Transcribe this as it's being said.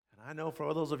I know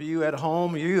for those of you at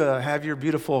home, you have your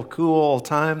beautiful, cool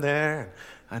time there.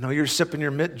 I know you're sipping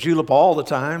your mint julep all the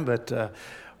time, but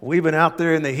we've been out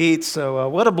there in the heat, so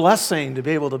what a blessing to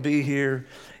be able to be here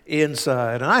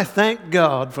inside. And I thank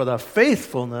God for the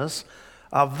faithfulness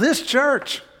of this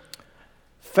church.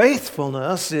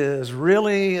 Faithfulness is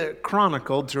really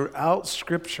chronicled throughout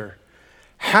Scripture.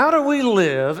 How do we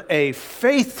live a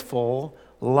faithful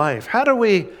life? How do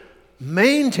we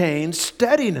maintain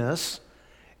steadiness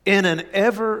in an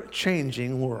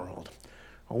ever-changing world?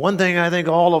 One thing I think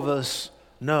all of us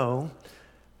know,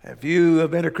 if you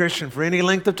have been a Christian for any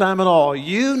length of time at all,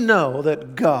 you know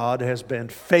that God has been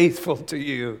faithful to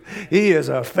you. He is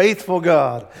a faithful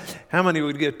God. How many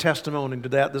would give testimony to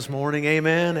that this morning?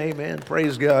 Amen, amen.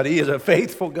 Praise God. He is a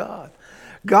faithful God.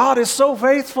 God is so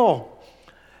faithful.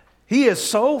 He is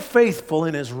so faithful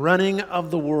in His running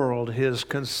of the world, His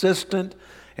consistent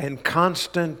and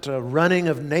constant running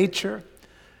of nature,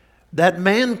 that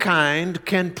mankind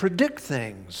can predict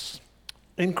things,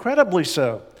 incredibly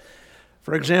so.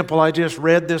 For example, I just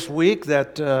read this week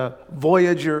that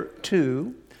Voyager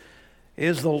 2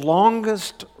 is the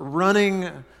longest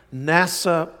running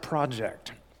NASA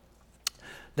project.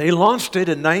 They launched it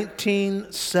in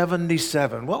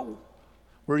 1977. What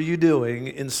were you doing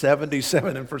in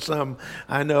 77? And for some,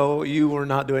 I know you were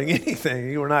not doing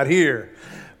anything. You were not here.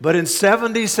 But in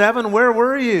 77, where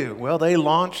were you? Well, they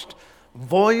launched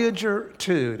Voyager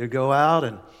 2 to go out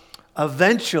and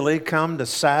eventually come to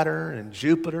Saturn and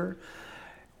Jupiter.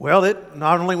 Well, it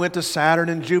not only went to Saturn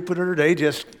and Jupiter, they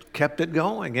just kept it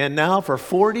going. And now for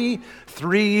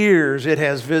 43 years, it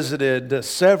has visited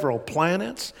several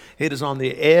planets. It is on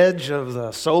the edge of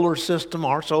the solar system,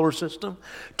 our solar system,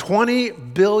 20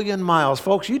 billion miles.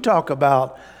 Folks, you talk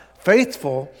about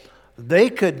faithful. They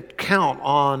could count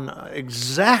on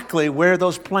exactly where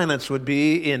those planets would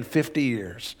be in 50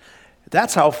 years.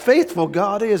 That's how faithful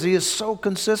God is. He is so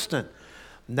consistent.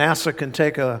 NASA can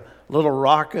take a little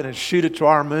rocket and shoot it to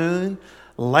our moon,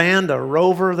 land a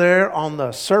rover there on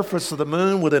the surface of the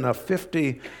moon within a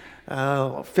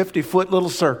 50-foot little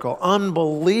circle.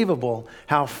 Unbelievable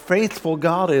how faithful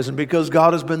God is. And because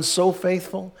God has been so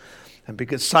faithful, and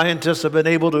because scientists have been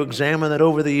able to examine it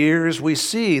over the years, we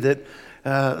see that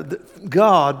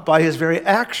God, by His very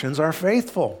actions, are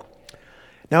faithful.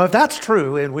 Now, if that's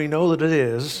true, and we know that it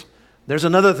is, there's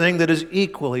another thing that is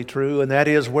equally true, and that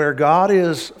is where God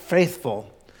is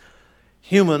faithful,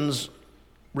 humans,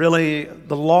 really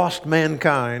the lost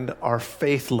mankind, are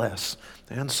faithless.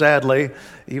 And sadly,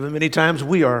 even many times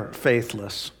we are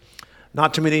faithless.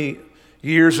 Not too many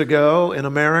years ago in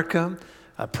America,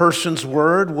 a person's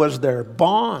word was their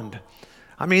bond.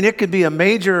 I mean, it could be a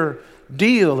major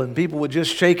deal and people would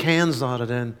just shake hands on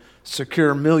it and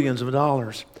secure millions of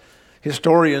dollars.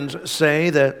 Historians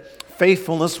say that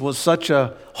faithfulness was such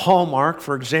a hallmark,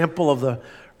 for example, of the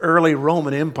early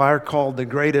Roman Empire, called the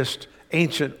greatest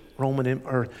ancient Roman,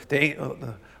 or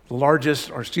the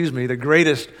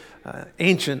greatest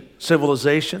ancient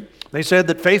civilization. They said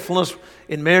that faithfulness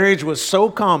in marriage was so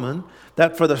common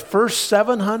that for the first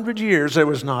 700 years there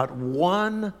was not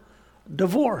one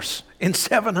divorce in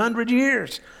 700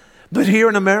 years. But here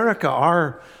in America,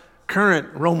 our current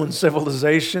Roman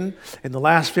civilization, in the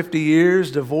last 50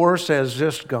 years, divorce has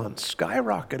just gone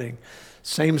skyrocketing.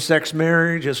 Same-sex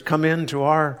marriage has come into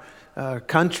our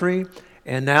country.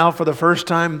 And now for the first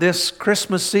time this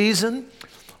Christmas season,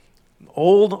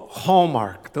 old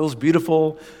Hallmark, those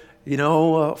beautiful,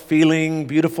 feeling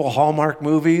beautiful Hallmark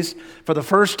movies, for the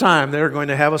first time they're going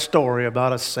to have a story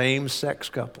about a same-sex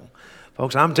couple.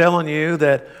 Folks, I'm telling you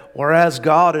that whereas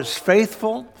God is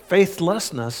faithful,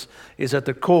 faithlessness is at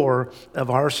the core of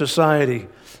our society.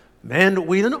 And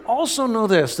we also know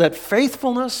this, that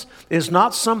faithfulness is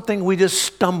not something we just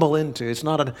stumble into. It's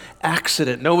not an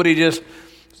accident. Nobody just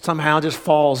somehow just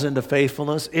falls into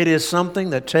faithfulness. It is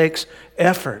something that takes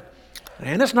effort.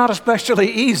 And it's not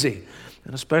especially easy.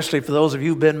 And especially for those of you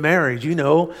who've been married,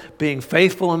 being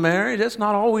faithful in marriage, it's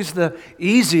not always the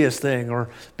easiest thing, or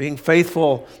being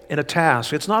faithful in a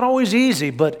task. It's not always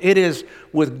easy, but it is,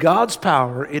 with God's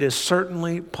power, it is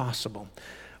certainly possible.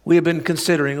 We have been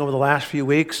considering over the last few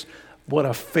weeks what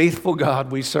a faithful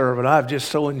God we serve, and I've just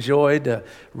so enjoyed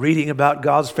reading about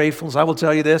God's faithfulness. I will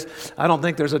tell you this, I don't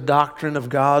think there's a doctrine of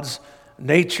God's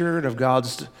nature and of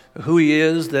God's who He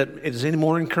is that is any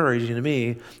more encouraging to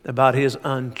me about His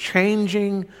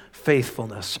unchanging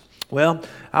faithfulness. Well,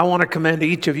 I want to commend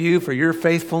each of you for your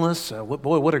faithfulness.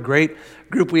 What a great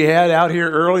group we had out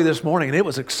here early this morning, and it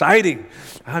was exciting.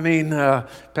 I mean,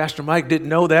 Pastor Mike didn't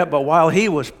know that, but while he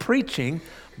was preaching,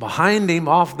 behind him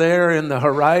off there in the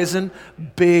horizon,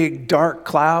 big dark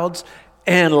clouds,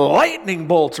 and lightning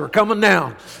bolts were coming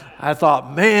down. I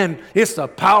thought, man, it's the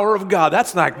power of God.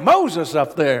 That's like Moses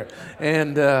up there.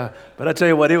 And but I tell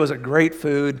you what, it was a great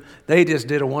food. They just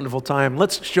did a wonderful time.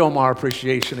 Let's show them our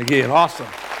appreciation again. Awesome.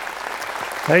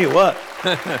 Tell you what,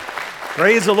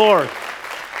 praise the Lord.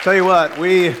 Tell you what,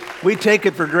 we take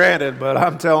it for granted, but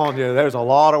I'm telling you, there's a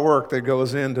lot of work that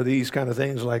goes into these kind of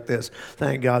things like this.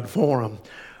 Thank God for them.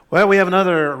 Well, we have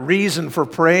another reason for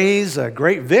praise, a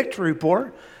great victory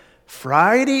report.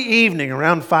 Friday evening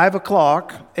around 5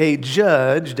 o'clock, a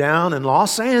judge down in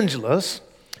Los Angeles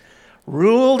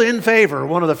ruled in favor,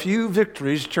 one of the few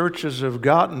victories churches have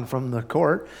gotten from the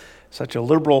court. Such a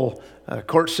liberal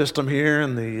court system here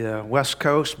in the West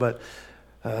Coast, but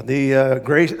the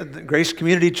Grace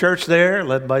Community Church there,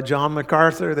 led by John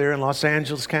MacArthur there in Los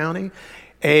Angeles County,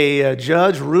 a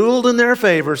judge ruled in their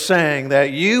favor saying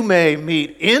that you may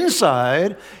meet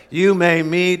inside, you may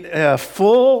meet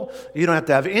full, you don't have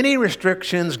to have any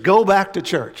restrictions, go back to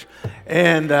church.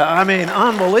 And I mean,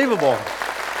 unbelievable.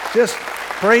 Just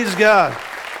praise God.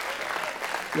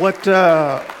 What,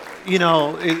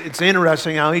 it's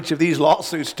interesting how each of these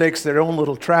lawsuits takes their own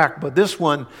little track, but this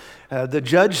one, the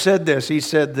judge said this. He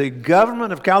said, the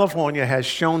government of California has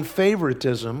shown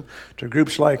favoritism to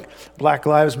groups like Black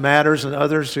Lives Matters and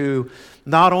others who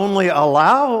not only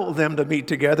allow them to meet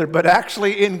together, but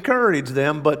actually encourage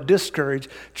them, but discourage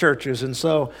churches. And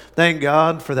so thank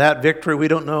God for that victory. We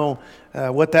don't know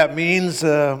what that means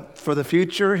for the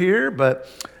future here, but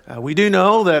we do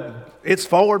know that it's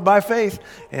forward by faith.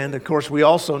 And of course, we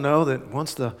also know that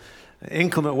once the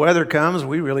inclement weather comes,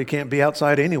 we really can't be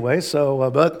outside anyway. So,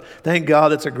 but thank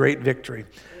God it's a great victory.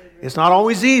 It's not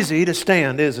always easy to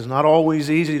stand, is it? It's not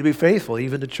always easy to be faithful,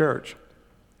 even to church.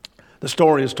 The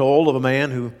story is told of a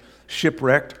man who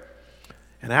shipwrecked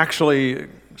and actually,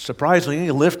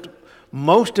 surprisingly, lived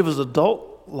most of his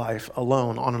adult life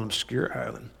alone on an obscure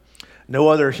island. No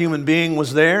other human being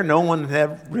was there. No one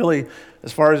had really,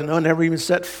 as far as I know, never even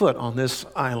set foot on this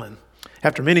island.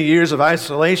 After many years of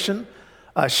isolation,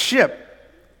 a ship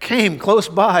came close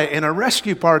by and a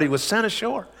rescue party was sent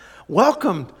ashore,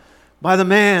 welcomed by the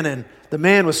man. And the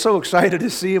man was so excited to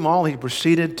see them all, he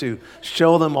proceeded to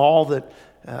show them all that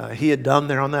he had done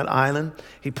there on that island.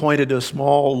 He pointed to a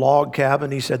small log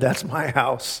cabin. He said, "That's my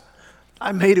house.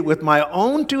 I made it with my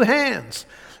own two hands."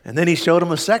 And then he showed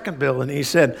him a second building. He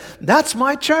said, "That's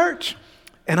my church.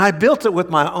 And I built it with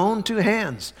my own two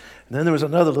hands." And then there was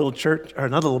another little church, or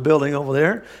another little building over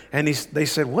there. And they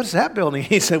said, "What's that building?"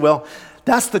 He said, "Well,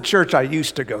 that's the church I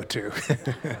used to go to."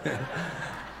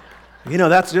 You know,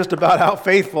 that's just about how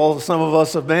faithful some of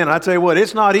us have been. I tell you what,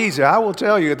 it's not easy. I will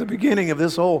tell you, at the beginning of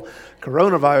this whole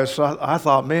coronavirus, I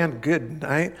thought, man, good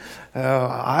night.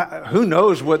 Who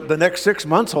knows what the next 6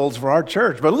 months holds for our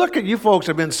church. But look at you folks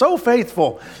have been so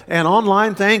faithful. And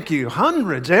online, thank you.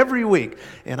 Hundreds every week.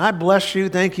 And I bless you.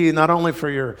 Thank you not only for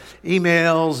your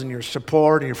emails and your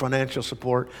support and your financial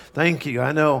support. Thank you.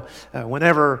 I know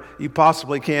whenever you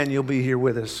possibly can, you'll be here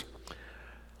with us.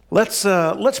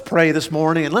 Let's pray this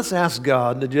morning, and let's ask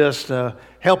God to just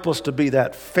help us to be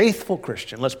that faithful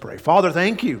Christian. Let's pray. Father,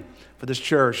 thank you for this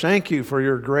church. Thank you for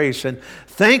your grace, and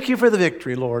thank you for the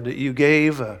victory, Lord, that you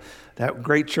gave that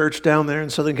great church down there in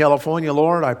Southern California.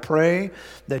 Lord, I pray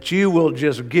that you will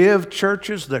just give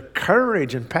churches the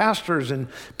courage and pastors and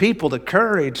people the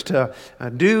courage to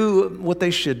do what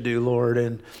they should do, Lord.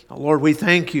 And Lord, we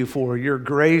thank you for your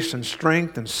grace and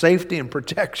strength and safety and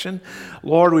protection.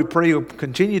 Lord, we pray you'll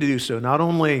continue to do so, not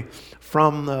only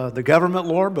from the government,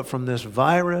 Lord, but from this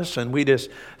virus. And we just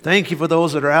thank you for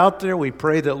those that are out there. We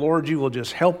pray that, Lord, you will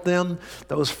just help them,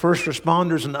 those first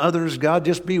responders and others. God,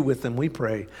 just be with them, we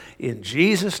pray. In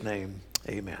Jesus' name,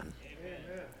 amen. Amen.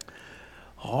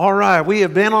 All right, we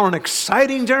have been on an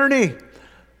exciting journey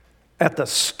at the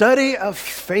study of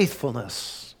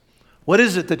faithfulness. What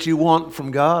is it that you want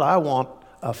from God? I want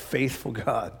a faithful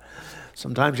God.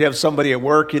 Sometimes you have somebody at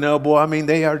work,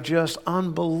 they are just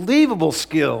unbelievable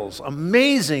skills,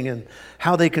 amazing in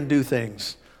how they can do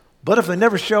things. But if they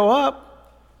never show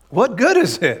up, what good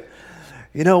is it?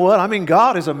 You know what?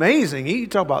 God is amazing. You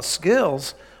talk about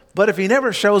skills, but if he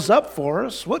never shows up for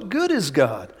us, what good is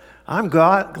God? I'm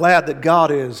glad that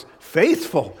God is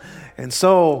faithful. And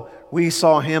so we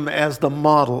saw him as the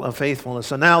model of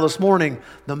faithfulness. And now this morning,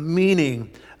 the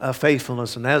meaning of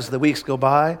faithfulness. And as the weeks go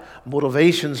by,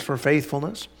 motivations for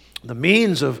faithfulness, the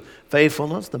means of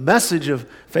faithfulness, the message of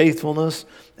faithfulness,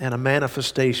 and a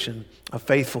manifestation of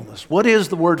faithfulness. What is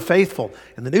the word faithful?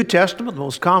 In the New Testament, the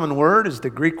most common word is the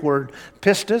Greek word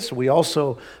pistis. We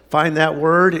also find that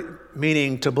word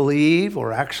meaning to believe,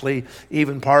 or actually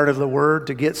even part of the word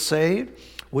to get saved.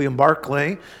 William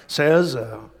Barclay says,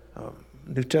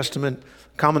 New Testament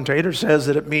commentator says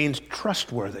that it means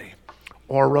trustworthy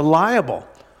or reliable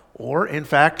or, in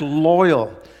fact,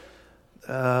 loyal.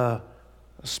 Spiros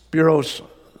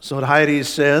Zodhiates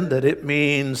said that it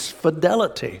means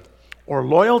fidelity or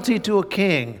loyalty to a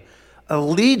king,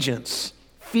 allegiance,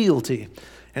 fealty.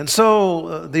 And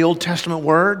so the Old Testament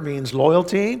word means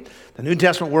loyalty. The New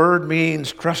Testament word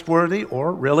means trustworthy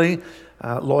or really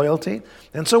loyalty.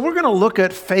 And so we're going to look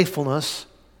at faithfulness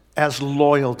as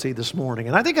loyalty this morning.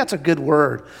 And I think that's a good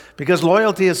word because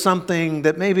loyalty is something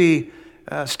that maybe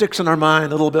sticks in our mind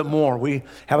a little bit more. We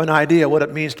have an idea what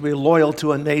it means to be loyal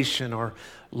to a nation or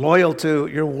loyal to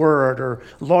your word or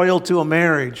loyal to a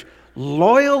marriage.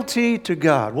 Loyalty to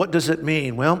God. What does it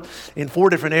mean? Well, in 4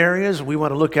 different areas we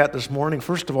want to look at this morning.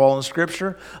 First of all, in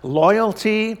Scripture,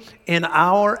 loyalty in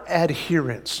our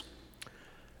adherence.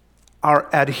 Our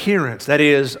adherence, that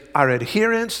is, our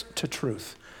adherence to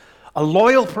truth. A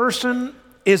loyal person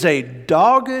is a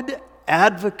dogged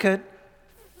advocate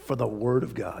for the Word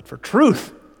of God, for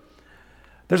truth.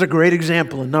 There's a great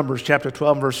example in Numbers chapter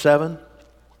 12, verse 7.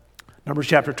 Numbers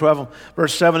chapter 12,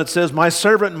 verse 7, it says, "My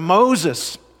servant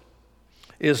Moses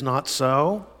is not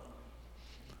so.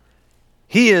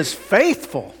 He is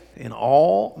faithful in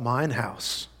all mine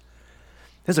house."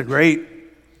 There's a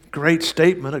great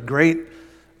statement, a great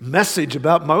message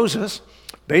about Moses.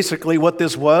 Basically what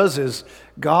this was is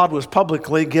God was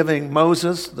publicly giving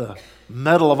Moses the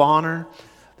Medal of Honor.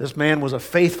 This man was a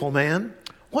faithful man.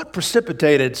 What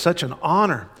precipitated such an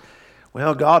honor?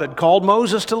 Well, God had called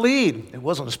Moses to lead. It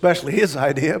wasn't especially his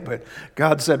idea, but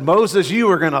God said, "Moses, you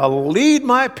are going to lead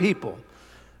my people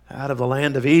out of the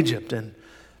land of Egypt." And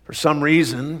for some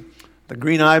reason, the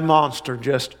green-eyed monster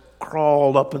just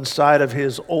crawled up inside of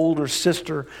his older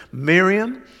sister,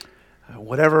 Miriam.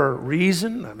 Whatever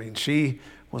reason, I mean, she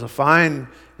was a fine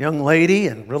young lady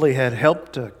and really had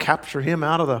helped to capture him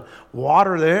out of the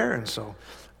water there. And so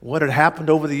what had happened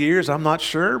over the years, I'm not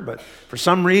sure, but for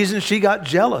some reason she got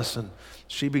jealous and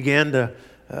she began to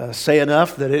say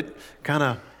enough that it kind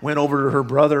of went over to her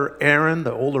brother Aaron,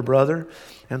 the older brother.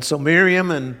 And so Miriam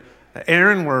and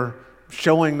Aaron were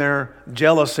showing their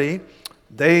jealousy.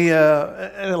 They,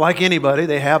 like anybody,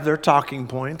 they have their talking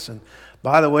points. And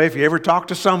by the way, if you ever talk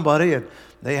to somebody and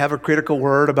they have a critical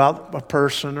word about a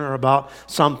person or about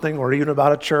something or even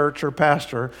about a church or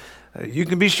pastor, you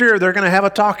can be sure they're going to have a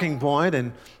talking point,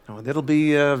 and it'll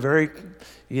be very,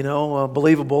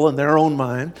 believable in their own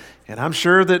mind. And I'm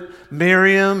sure that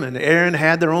Miriam and Aaron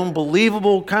had their own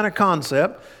believable kind of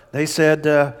concept. They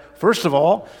said, first of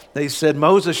all, they said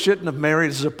Moses shouldn't have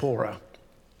married Zipporah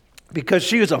because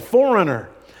she was a foreigner.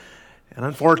 And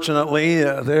unfortunately,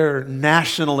 their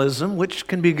nationalism, which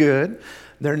can be good,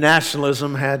 their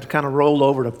nationalism had kind of rolled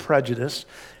over to prejudice.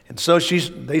 And so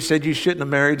they said you shouldn't have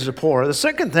married Zipporah. The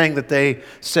second thing that they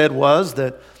said was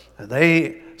that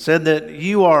they said that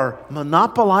you are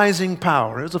monopolizing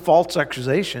power. It was a false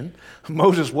accusation.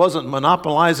 Moses wasn't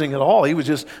monopolizing at all. He was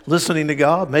just listening to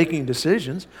God, making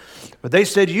decisions. But they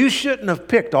said you shouldn't have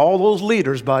picked all those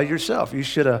leaders by yourself. You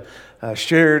should have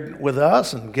shared with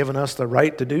us and given us the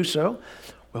right to do so.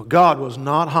 Well, God was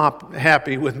not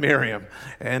happy with Miriam,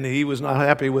 and he was not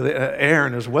happy with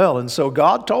Aaron as well. And so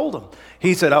God told him.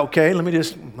 He said, "Okay, let me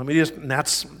just, and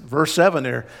that's verse 7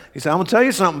 there. He said, I'm going to tell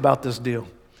you something about this deal.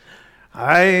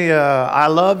 I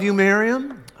love you,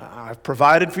 Miriam. I've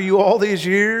provided for you all these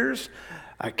years.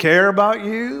 I care about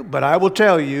you, but I will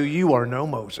tell you, you are no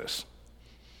Moses.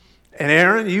 And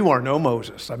Aaron, you are no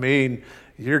Moses. I mean,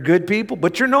 you're good people,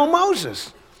 but you're no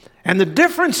Moses. And the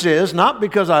difference is not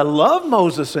because I love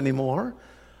Moses anymore,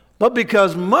 but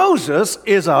because Moses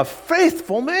is a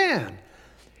faithful man.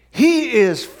 He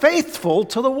is faithful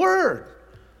to the word.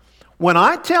 When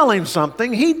I tell him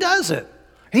something, he does it.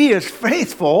 He is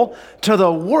faithful to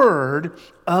the word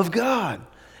of God.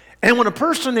 And when a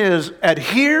person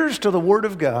adheres to the word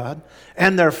of God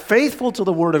and they're faithful to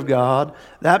the word of God,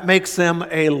 that makes them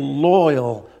a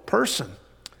loyal person.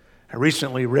 I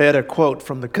recently read a quote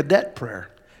from the cadet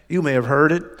prayer. You may have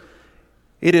heard it.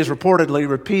 It is reportedly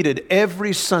repeated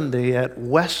every Sunday at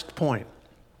West Point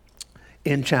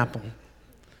in chapel.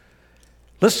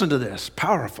 Listen to this,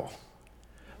 powerful.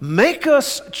 Make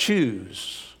us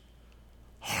choose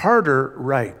harder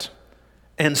right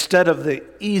instead of the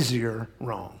easier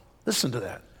wrong. Listen to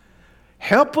that.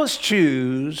 Help us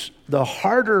choose the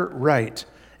harder right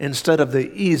instead of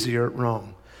the easier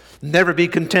wrong. Never be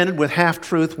contented with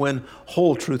half-truth when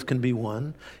whole truth can be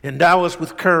won. Endow us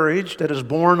with courage that is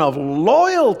born of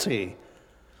loyalty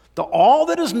to all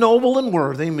that is noble and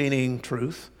worthy, meaning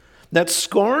truth, that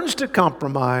scorns to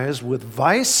compromise with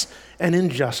vice and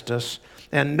injustice,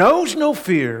 and knows no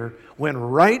fear when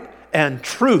right and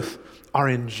truth are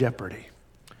in jeopardy.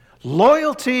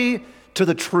 Loyalty to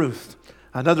the truth.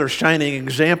 Another shining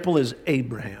example is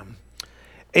Abraham.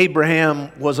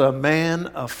 Abraham was a man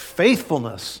of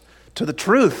faithfulness to the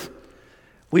truth.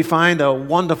 We find a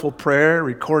wonderful prayer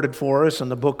recorded for us in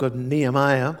the book of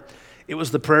Nehemiah. It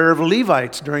was the prayer of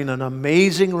Levites during an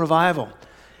amazing revival.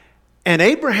 And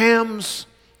Abraham's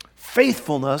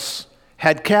faithfulness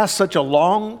had cast such a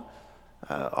long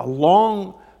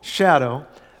shadow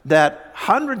that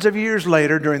hundreds of years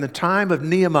later, during the time of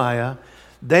Nehemiah,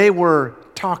 they were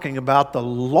talking about the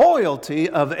loyalty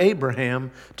of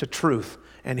Abraham to truth.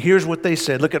 And here's what they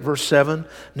said. Look at verse 7,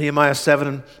 Nehemiah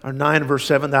 9, verse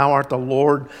 7. Thou art the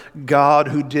Lord God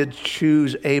who did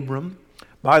choose Abram.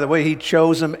 By the way, he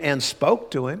chose him and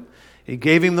spoke to him. He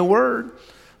gave him the word.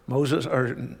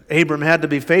 Abram had to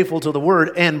be faithful to the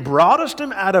word, and broughtest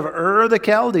him out of Ur the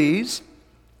Chaldees,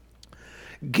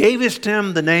 gavest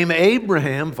him the name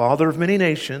Abraham, father of many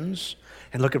nations.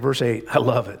 And look at verse 8. I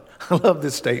love it. I love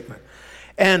this statement.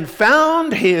 And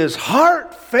found his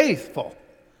heart faithful.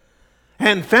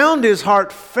 And found his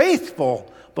heart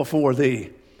faithful before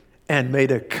thee, and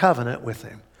made a covenant with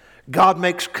him. God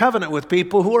makes covenant with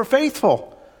people who are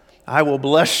faithful. I will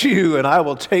bless you and I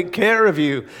will take care of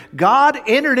you. God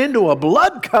entered into a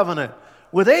blood covenant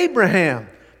with Abraham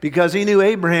because he knew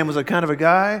Abraham was a kind of a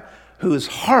guy whose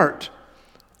heart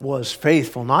was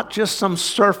faithful. Not just some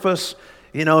surface,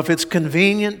 if it's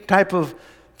convenient type of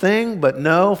thing, but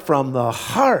no, from the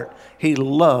heart, he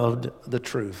loved the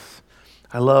truth.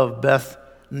 I love Beth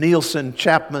Nielsen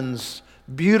Chapman's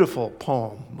beautiful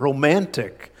poem,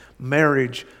 romantic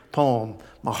marriage poem.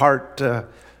 My heart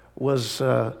was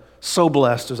so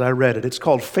blessed as I read it. It's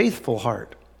called Faithful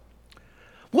Heart.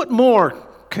 What more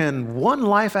can one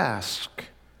life ask?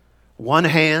 One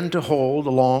hand to hold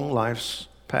along life's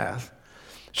path.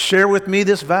 Share with me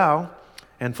this vow,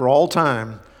 and for all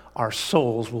time our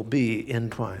souls will be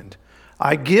entwined.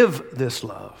 I give this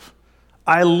love.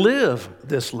 I live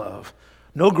this love.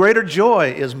 No greater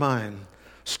joy is mine.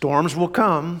 Storms will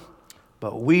come,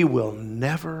 but we will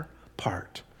never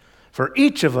part. For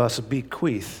each of us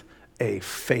bequeath a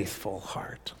faithful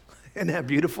heart. Isn't that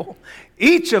beautiful?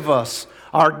 Each of us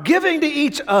are giving to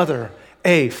each other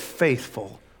a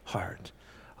faithful heart.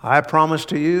 I promise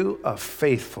to you a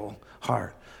faithful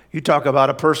heart. You talk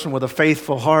about a person with a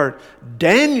faithful heart.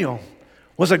 Daniel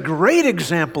was a great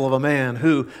example of a man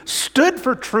who stood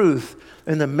for truth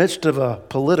in the midst of a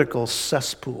political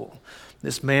cesspool.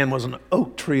 This man was an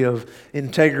oak tree of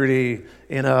integrity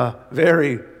in a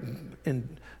very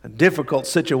difficult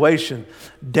situation.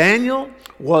 Daniel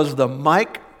was the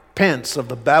Mike Pence of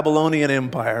the Babylonian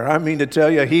Empire. I mean to tell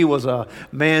you, he was a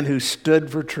man who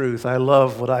stood for truth. I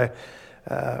love what I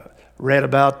read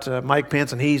about Mike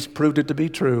Pence, and he's proved it to be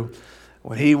true.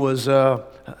 When he was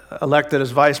elected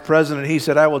as vice president, he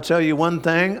said, I will tell you one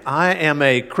thing, I am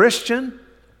a Christian,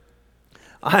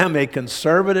 I am a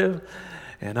conservative,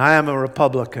 and I am a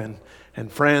Republican.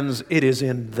 And friends, it is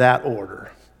in that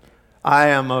order. I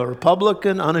am a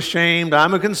Republican, unashamed.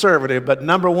 I'm a conservative. But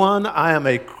number one, I am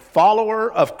a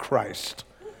follower of Christ.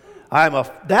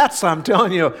 I'm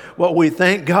telling you, what we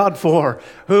thank God for.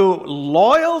 Who,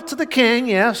 loyal to the king,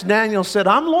 yes, Daniel said,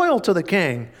 I'm loyal to the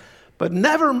king. But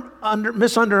never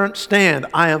misunderstand,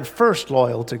 I am first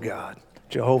loyal to God.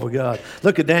 Jehovah God.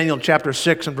 Look at Daniel chapter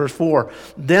 6 and verse 4.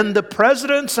 Then the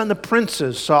presidents and the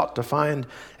princes sought to find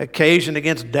occasion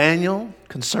against Daniel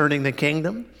concerning the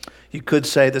kingdom. You could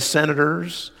say the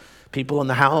senators, people in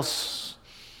the house,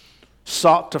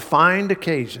 sought to find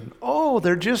occasion. Oh,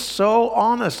 they're just so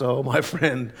honest. Oh, my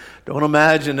friend, don't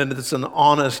imagine that it's an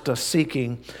honest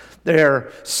seeking.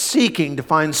 They're seeking to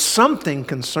find something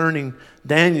concerning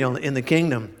Daniel in the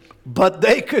kingdom. But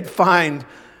they could find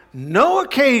no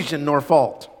occasion nor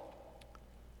fault.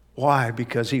 Why?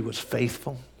 Because he was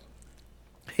faithful.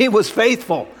 He was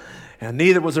faithful, and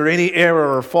neither was there any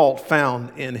error or fault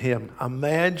found in him.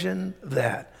 Imagine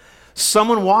that.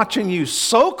 Someone watching you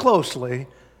so closely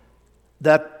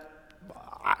that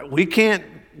we can't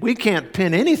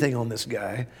pin anything on this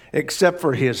guy except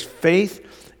for his faith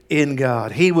in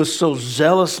God. He was so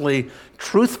zealously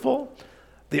truthful.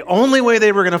 The only way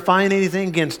they were going to find anything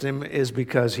against him is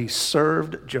because he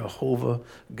served Jehovah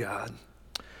God.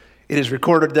 It is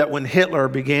recorded that when Hitler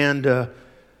began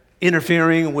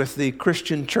interfering with the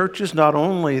Christian churches, not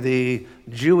only the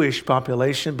Jewish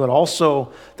population, but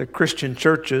also the Christian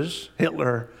churches,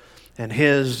 Hitler and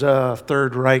his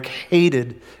Third Reich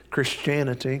hated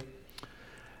Christianity.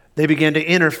 They began to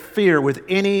interfere with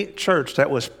any church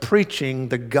that was preaching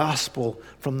the gospel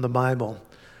from the Bible.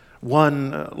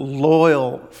 One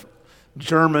loyal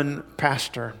German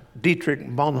pastor, Dietrich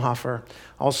Bonhoeffer,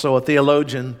 also a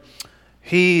theologian,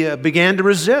 he began to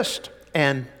resist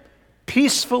and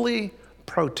peacefully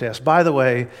protest. By the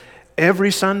way,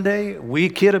 every Sunday we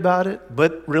kid about it,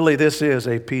 but really this is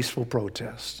a peaceful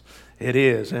protest. It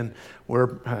is, and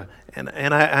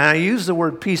I use the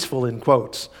word peaceful in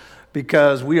quotes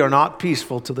because we are not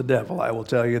peaceful to the devil. I will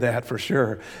tell you that for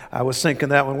sure. I was thinking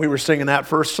that when we were singing that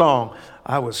first song,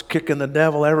 I was kicking the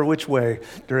devil every which way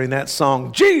during that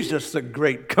song. Jesus, the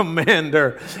great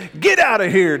commander, get out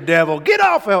of here, devil. Get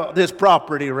off of this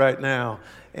property right now.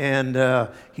 And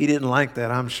he didn't like that,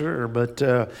 I'm sure. But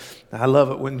I love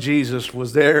it when Jesus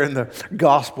was there in the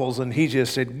Gospels and he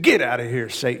just said, get out of here,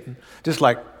 Satan. Just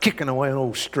like kicking away an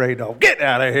old stray dog. Get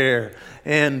out of here.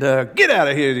 And get out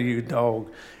of here, you dog.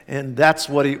 And that's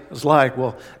what he was like.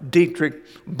 Well, Dietrich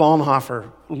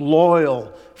Bonhoeffer,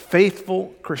 loyal,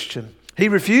 faithful Christian. He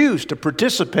refused to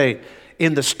participate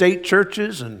in the state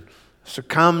churches and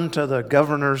succumb to the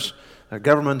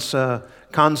government's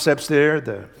concepts there,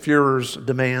 the Führer's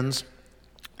demands.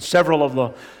 Several of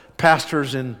the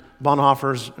pastors in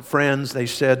Bonhoeffer's friends, they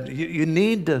said, you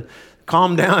need to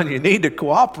calm down, you need to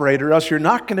cooperate, or else you're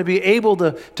not going to be able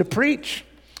to preach.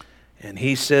 And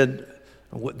he said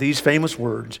these famous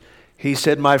words. He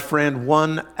said, my friend,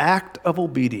 one act of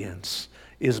obedience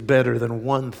is better than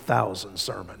 1,000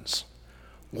 sermons.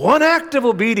 One act of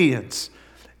obedience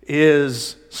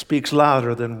speaks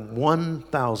louder than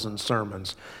 1,000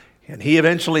 sermons. And he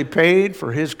eventually paid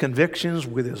for his convictions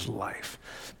with his life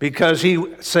because he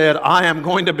said, I am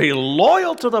going to be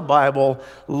loyal to the Bible,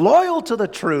 loyal to the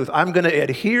truth. I'm going to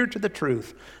adhere to the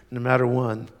truth no matter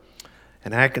what.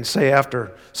 And I can say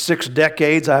after 6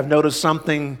 decades, I've noticed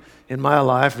something in my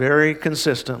life very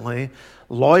consistently.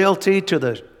 Loyalty to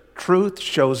the truth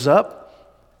shows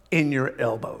up in your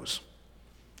elbows.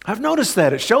 I've noticed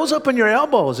that. It shows up in your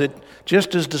elbows. It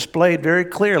just is displayed very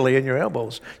clearly in your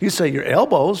elbows. You say your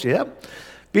elbows, yeah.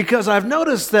 Because I've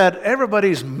noticed that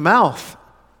everybody's mouth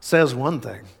says one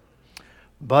thing,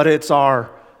 but it's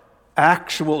our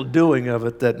actual doing of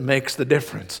it that makes the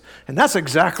difference. And that's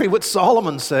exactly what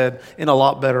Solomon said in a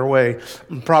lot better way.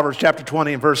 In Proverbs chapter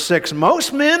 20 and verse 6,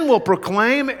 most men will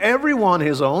proclaim everyone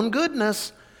his own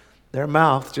goodness. Their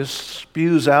mouth just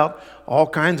spews out all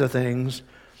kinds of things.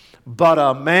 But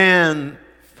a man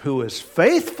who is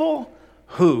faithful,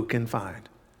 who can find?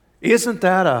 Isn't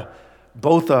that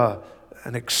both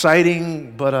an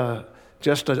exciting but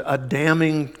just a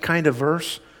damning kind of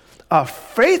verse? A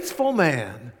faithful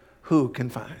man, who can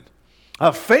find?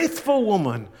 A faithful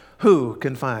woman, who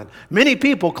can find? Many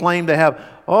people claim to have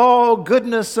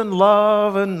goodness and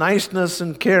love and niceness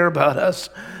and care about us,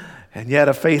 and yet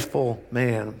a faithful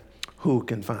man, who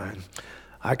can find?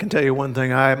 I can tell you one thing,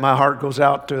 my heart goes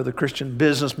out to the Christian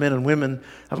businessmen and women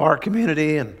of our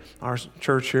community and our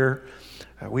church here.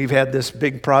 We've had this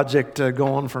big project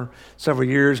going for several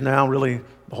years now, really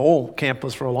the whole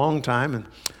campus for a long time.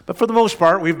 But for the most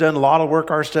part, we've done a lot of work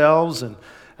ourselves.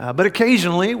 But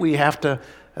occasionally we have to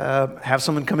have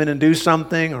someone come in and do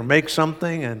something or make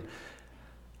something. And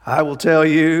I will tell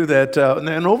you that,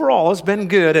 and overall it's been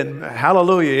good, and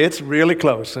hallelujah, it's really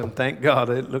close, and thank God.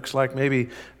 It looks like maybe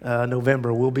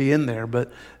November we'll be in there,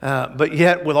 but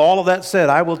yet with all of that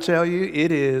said, I will tell you,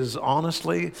 it is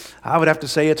honestly, I would have to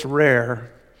say it's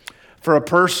rare for a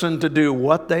person to do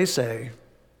what they say,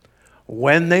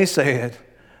 when they say it,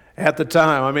 at the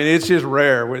time. I mean, it's just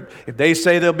rare. If they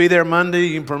say they'll be there Monday,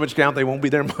 you can pretty much count they won't be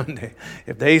there Monday.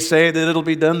 If they say that it'll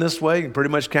be done this way, you can pretty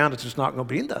much count it's just not going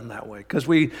to be done that way. Because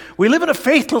we live in a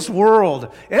faithless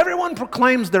world. Everyone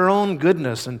proclaims their own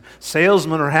goodness, and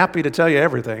salesmen are happy to tell you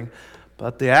everything.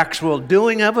 But the actual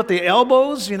doing of it, the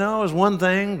elbows, is one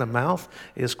thing. The mouth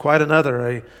is quite another.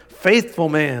 A faithful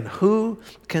man, who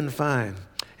can find?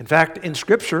 In fact, in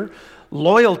Scripture,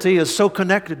 loyalty is so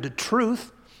connected to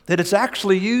truth that it's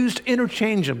actually used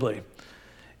interchangeably.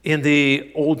 In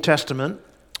the Old Testament,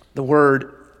 the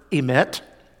word emet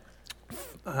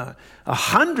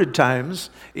 100 times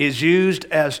is used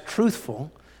as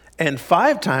truthful, and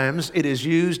 5 times it is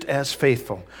used as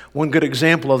faithful. One good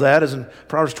example of that is in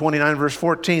Proverbs 29, verse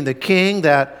 14. The king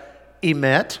that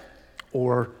emet,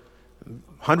 or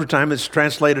 100 times it's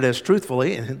translated as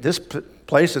truthfully, in this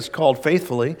place it's called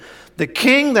faithfully. The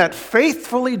king that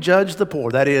faithfully judged the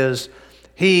poor, that is,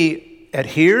 he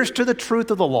adheres to the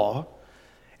truth of the law,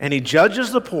 and he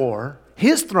judges the poor,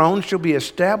 his throne shall be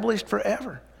established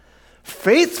forever.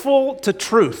 Faithful to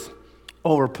truth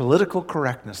over political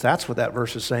correctness. That's what that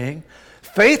verse is saying.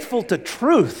 Faithful to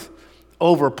truth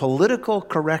over political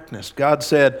correctness. God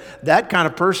said that kind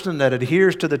of person that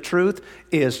adheres to the truth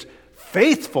is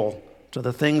faithful to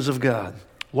the things of God.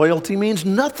 Loyalty means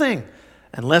nothing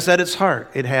unless at its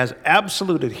heart it has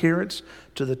absolute adherence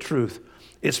to the truth.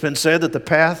 It's been said that the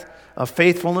path of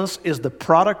faithfulness is the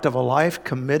product of a life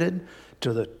committed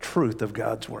to the truth of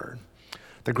God's Word.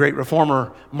 The great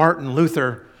reformer Martin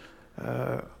Luther,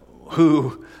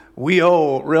 who we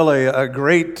owe really a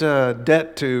great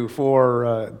debt to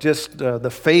for just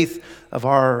the faith of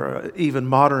our even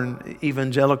modern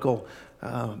evangelical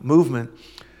movement.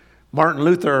 Martin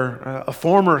Luther, a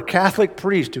former Catholic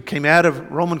priest who came out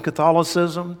of Roman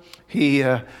Catholicism, he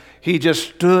just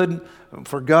stood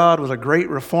for God, was a great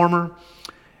reformer.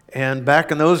 And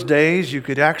back in those days, you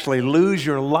could actually lose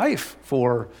your life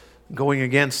for going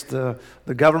against the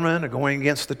government or going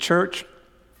against the church,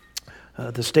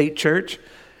 the state church.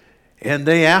 And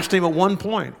they asked him at one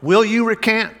point, will you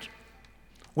recant?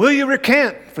 Will you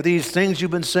recant for these things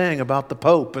you've been saying about the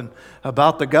Pope and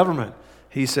about the government?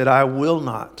 He said, I will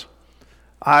not.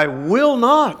 I will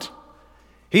not.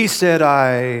 He said,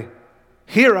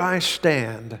 here I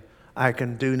stand. I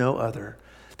can do no other.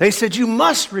 They said, you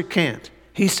must recant.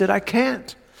 He said, I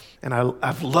can't. And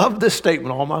I've loved this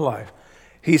statement all my life.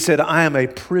 He said, I am a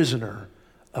prisoner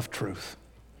of truth.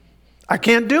 I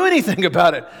can't do anything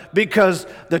about it because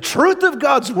the truth of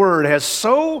God's Word has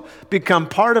so become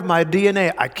part of my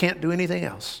DNA, I can't do anything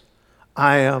else.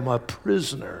 I am a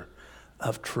prisoner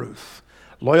of truth.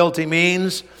 Loyalty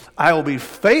means I will be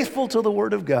faithful to the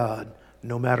Word of God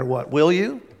no matter what. Will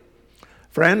you?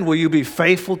 Friend, will you be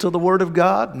faithful to the Word of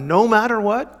God no matter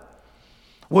what?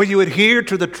 Will you adhere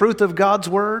to the truth of God's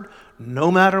Word no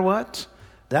matter what?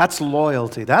 That's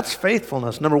loyalty. That's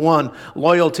faithfulness. Number one,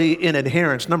 loyalty in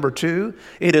adherence. Number two,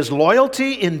 it is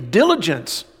loyalty in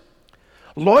diligence.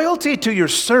 Loyalty to your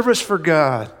service for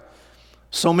God.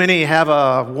 So many have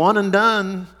a one and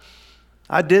done.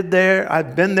 I've been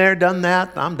there, done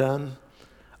that, I'm done.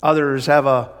 Others have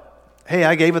a, hey,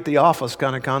 I gave it the office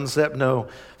kind of concept. No,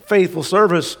 faithful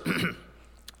service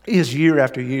is year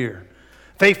after year.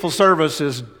 Faithful service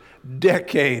is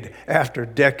decade after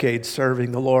decade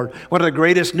serving the Lord. One of the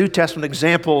greatest New Testament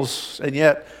examples, and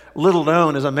yet little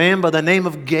known, is a man by the name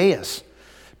of Gaius.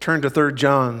 Turn to 3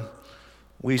 John.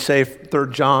 We say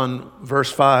 3 John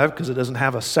verse 5 because it doesn't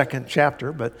have a second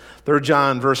chapter, but 3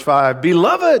 John verse 5,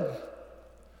 beloved.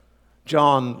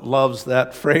 John loves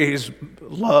that phrase,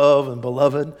 love and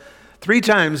beloved. 3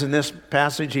 times in this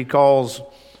passage he calls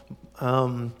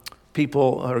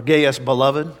Gaius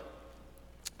beloved.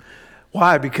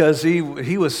 Why? Because he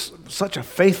was such a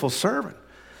faithful servant.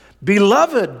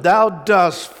 Beloved, thou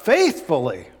dost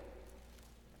faithfully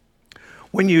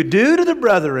when you do to the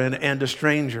brethren and to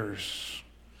strangers,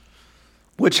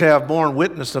 which have borne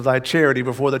witness of thy charity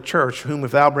before the church, whom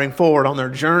if thou bring forward on their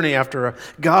journey after a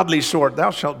godly sort,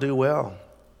 thou shalt do well.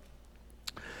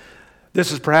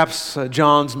 This is perhaps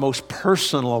John's most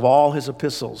personal of all his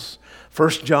epistles. 1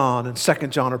 John and 2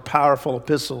 John are powerful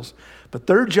epistles. But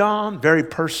 3 John, very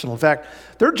personal. In fact,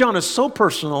 3 John is so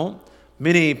personal,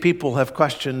 many people have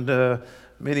questioned,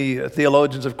 many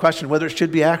theologians have questioned whether it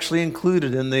should be actually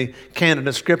included in the canon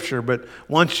of Scripture. But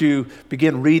once you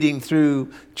begin reading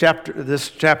through this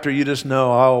chapter, you just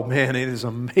know, oh man, it is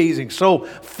amazing. So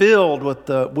filled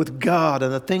with God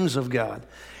and the things of God.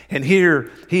 And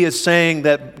here he is saying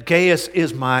that Gaius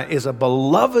is a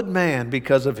beloved man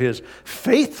because of his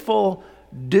faithful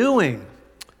doing.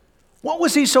 What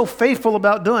was he so faithful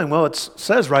about doing? Well, it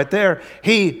says right there,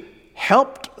 he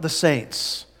helped the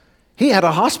saints. He had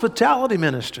a hospitality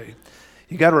ministry.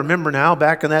 You got to remember now,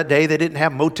 back in that day, they didn't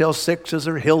have Motel 6s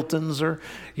or Hiltons or,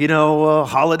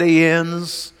 Holiday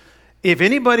Inns. If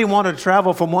anybody wanted to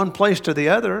travel from one place to the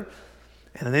other,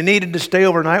 and they needed to stay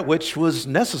overnight, which was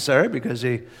necessary because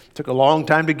it took a long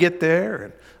time to get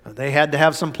there, and they had to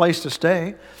have some place to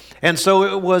stay. And so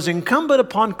it was incumbent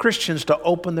upon Christians to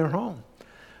open their home.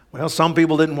 Well, some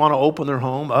people didn't want to open their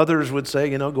home. Others would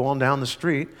say, go on down the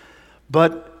street.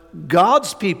 But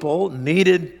God's people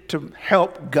needed to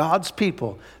help God's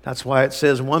people. That's why it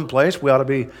says in one place we ought to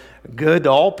be good to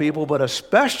all people, but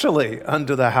especially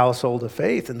unto the household of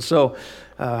faith. And so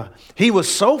he was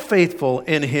so faithful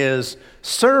in his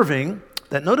serving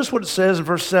that notice what it says in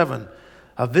verse 7.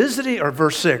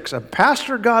 Verse 6, a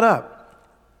pastor got up.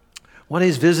 One of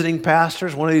these visiting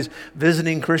pastors, one of these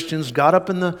visiting Christians got up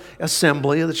in the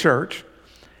assembly of the church,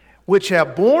 which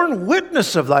have borne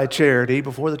witness of thy charity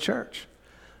before the church.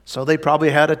 So they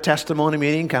probably had a testimony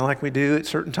meeting, kind of like we do at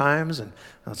certain times. And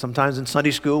sometimes in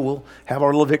Sunday school, we'll have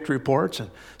our little victory reports. And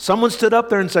someone stood up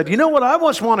there and said, you know what, I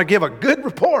just want to give a good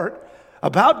report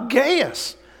about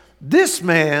Gaius. This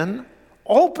man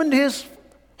opened his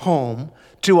home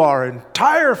to our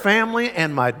entire family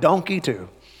and my donkey too.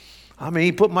 I mean,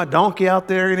 he put my donkey out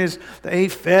there and they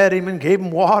fed him and gave him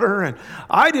water. And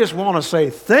I just want to say,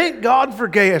 thank God for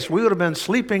Gaius. We would have been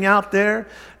sleeping out there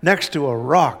next to a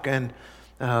rock. And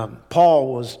John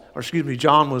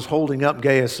was holding up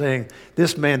Gaius saying,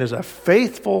 this man is a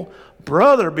faithful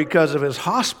brother because of his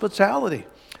hospitality.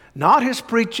 Not his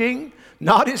preaching,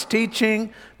 not his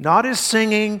teaching, not his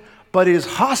singing, but his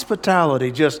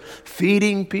hospitality, just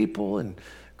feeding people and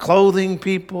clothing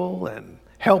people and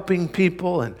helping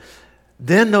people. And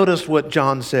then notice what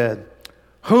John said,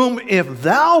 whom if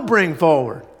thou bring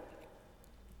forward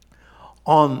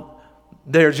on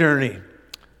their journey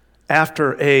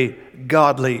after a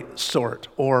godly sort,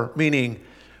 or meaning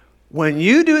when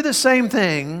you do the same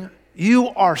thing, you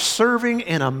are serving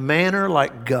in a manner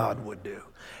like God would do.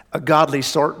 A godly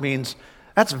sort means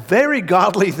that's a very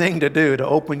godly thing to do, to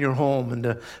open your home and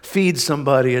to feed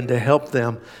somebody and to help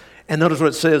them. And notice what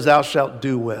it says, thou shalt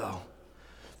do well.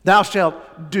 Thou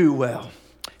shalt do well.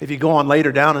 If you go on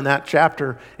later down in that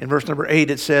chapter, in verse number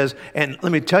 8, it says, and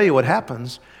let me tell you what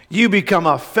happens. You become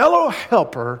a fellow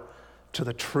helper to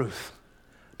the truth.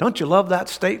 Don't you love that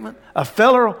statement? A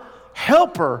fellow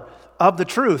helper of the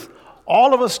truth.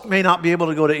 All of us may not be able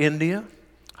to go to India.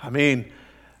 I mean,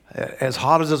 as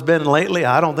hot as it's been lately,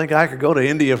 I don't think I could go to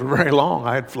India for very long.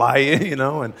 I'd fly in,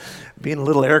 and be in a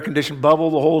little air-conditioned bubble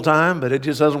the whole time, but it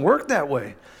just doesn't work that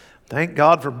way. Thank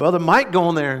God for Brother Mike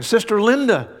going there and Sister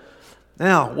Linda.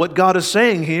 Now, what God is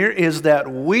saying here is that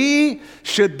we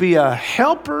should be a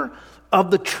helper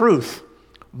of the truth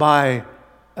by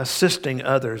assisting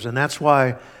others. And that's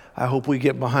why I hope we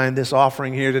get behind this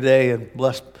offering here today and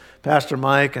bless Pastor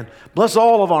Mike and bless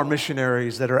all of our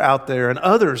missionaries that are out there and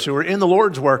others who are in the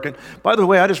Lord's work. And by the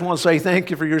way, I just want to say thank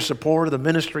you for your support of the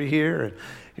ministry here and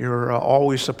your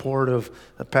always support of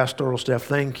the pastoral staff.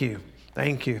 Thank you.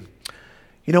 Thank you.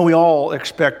 You know, we all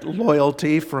expect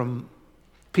loyalty from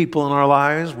people in our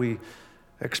lives. We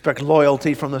expect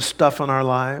loyalty from the stuff in our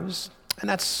lives. And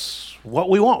that's what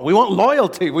we want. We want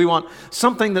loyalty. We want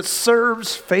something that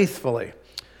serves faithfully.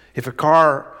 If a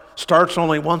car starts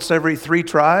only once every 3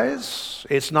 tries,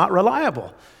 it's not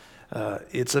reliable.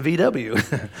 It's a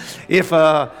VW. If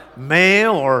a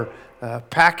mail or a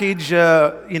package,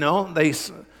 they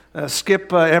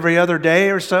skip every other day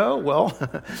or so, well,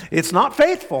 it's not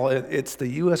faithful. It's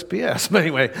the USPS. But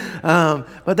anyway,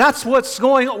 but that's what's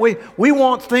going on. We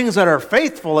want things that are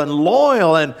faithful and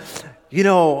loyal, and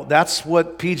that's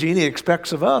what PG&E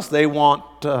expects of us. They want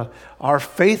our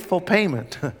faithful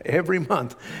payment every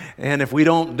month. And if we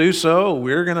don't do so,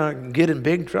 we're going to get in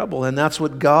big trouble. And that's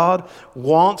what God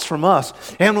wants from us.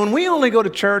 And when we only go to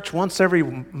church once every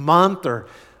month or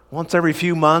once every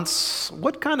few months,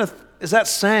 what kind of is that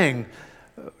saying?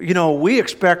 We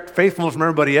expect faithfulness from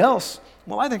everybody else.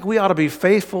 Well, I think we ought to be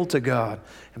faithful to God.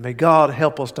 And may God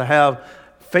help us to have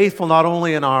faithful not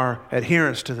only in our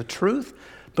adherence to the truth,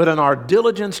 but in our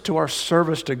diligence to our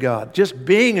service to God. Just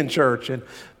being in church and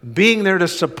being there to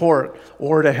support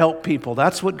or to help people.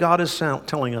 That's what God is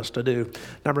telling us to do.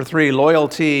 Number 3,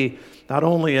 loyalty, not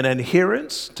only in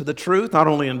adherence to the truth, not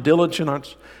only in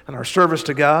diligence in our service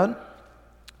to God,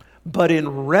 but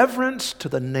in reverence to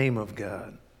the name of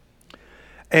God.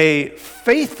 A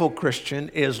faithful Christian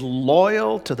is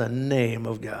loyal to the name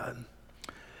of God.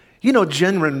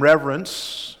 Genuine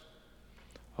reverence,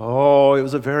 it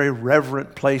was a very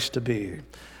reverent place to be.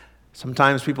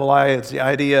 Sometimes people it's the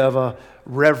idea of a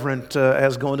reverent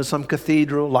as going to some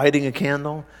cathedral, lighting a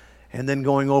candle, and then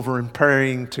going over and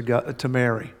praying to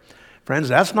Mary. Friends,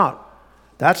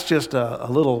 that's just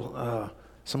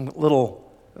some little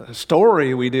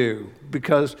story we do,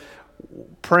 because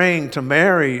praying to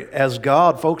Mary as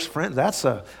God, folks, friends, that's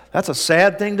a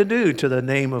sad thing to do to the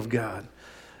name of God.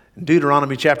 In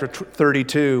Deuteronomy chapter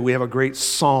 32, we have a great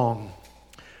song.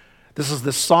 This is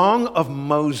the Song of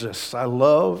Moses. I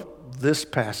love this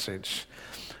passage.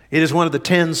 It is one of the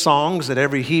 10 songs that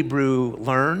every Hebrew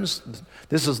learns.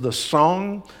 This is the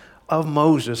Song of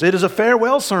Moses. It is a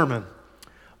farewell sermon.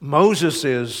 Moses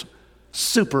is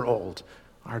super old.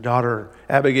 Our daughter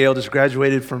Abigail just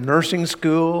graduated from nursing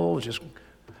school, just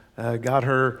got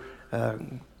her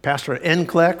pastor at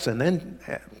NCLEX, and then,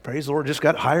 praise the Lord, just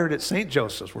got hired at St.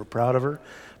 Joseph's. We're proud of her.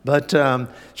 But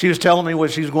she was telling me when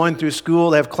she was going through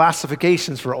school, they have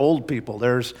classifications for old people.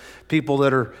 There's people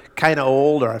that are kind of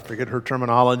old, or I forget her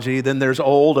terminology. Then there's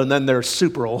old, and then there's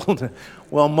super old.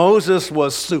 Well, Moses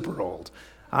was super old.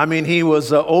 I mean, he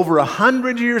was over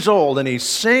 100 years old, and he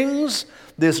sings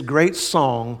this great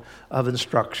song of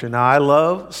instruction. Now, I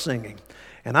love singing.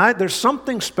 And there's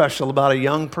something special about a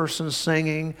young person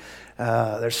singing.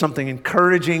 There's something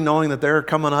encouraging knowing that they're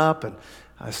coming up. And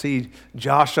I see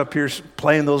Josh up here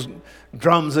playing those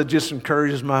drums that just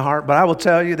encourages my heart. But I will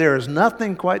tell you, there is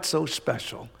nothing quite so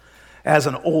special as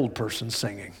an old person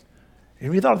singing.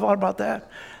 Have you thought about that?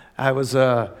 I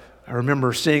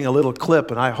remember seeing a little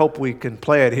clip, and I hope we can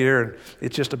play it here.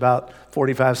 It's just about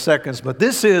 45 seconds. But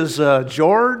this is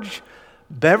George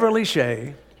Beverly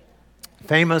Shea,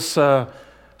 famous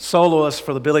soloist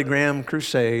for the Billy Graham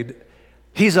Crusade.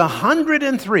 He's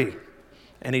 103,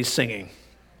 and he's singing.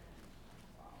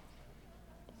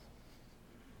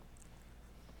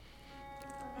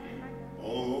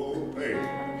 Oh, baby.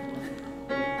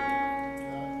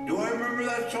 Do I remember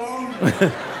that song?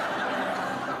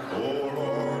 Oh,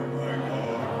 Lord, my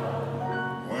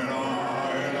God, when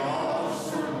I in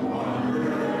awesome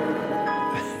wonder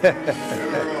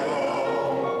share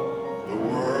all the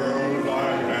world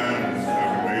thy hands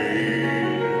have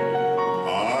made.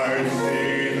 I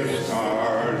see the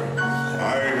stars, I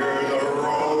hear the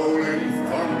rolling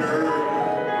thunder,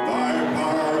 thy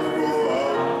powerful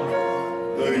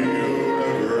out, the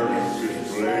universe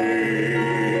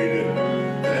displayed.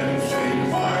 Then sing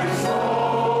my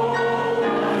soul,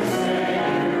 my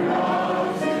Savior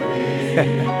unto me.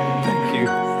 Thank you.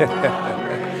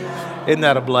 Isn't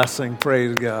that a blessing?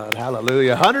 Praise God.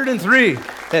 Hallelujah. 103.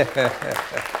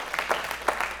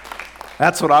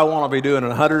 That's what I want to be doing at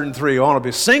 103. I want to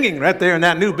be singing right there in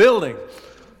that new building.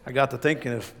 I got to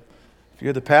thinking, if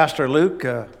you're the pastor, Luke,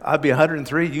 I'd be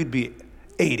 103, you'd be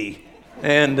 80.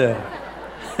 And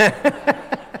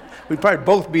we'd probably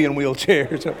both be in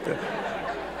wheelchairs up there.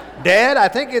 Dad, I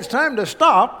think it's time to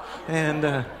stop.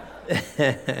 And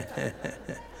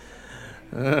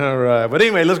all right. But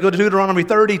anyway, let's go to Deuteronomy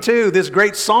 32, this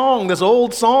great song, this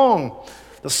old song,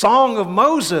 the Song of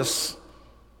Moses.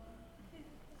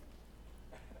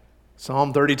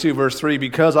 Psalm 32, verse 3,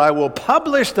 because I will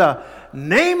publish the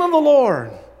name of the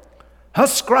Lord,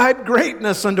 ascribe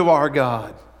greatness unto our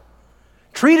God.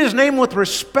 Treat his name with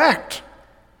respect,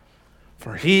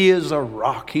 for he is a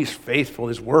rock. He's faithful.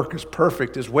 His work is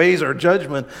perfect. His ways are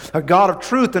judgment. A God of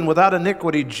truth and without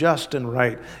iniquity, just and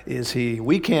right is he.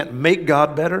 We can't make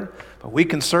God better, but we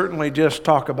can certainly just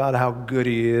talk about how good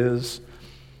he is.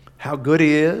 How good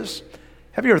he is.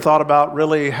 Have you ever thought about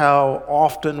really how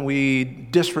often we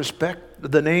disrespect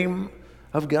the name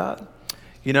of God?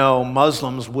 You know,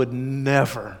 Muslims would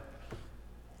never,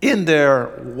 in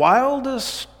their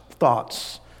wildest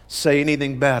thoughts, say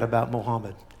anything bad about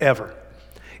Muhammad, ever.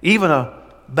 Even a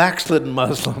backslidden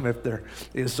Muslim, if there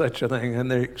is such a thing, and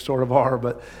they sort of are,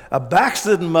 but a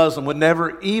backslidden Muslim would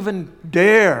never even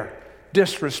dare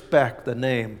disrespect the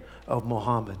name of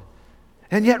Muhammad.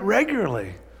 And yet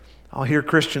regularly, I'll hear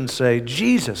Christians say,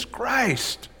 Jesus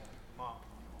Christ.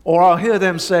 Or I'll hear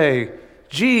them say,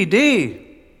 GD.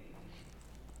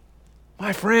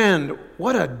 My friend,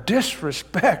 what a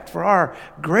disrespect for our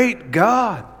great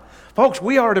God. Folks,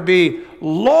 we are to be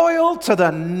loyal to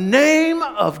the name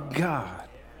of God.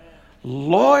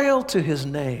 Loyal to his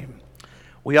name.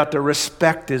 We ought to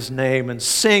respect his name and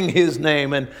sing his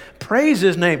name and praise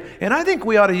his name. And I think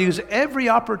we ought to use every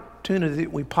opportunity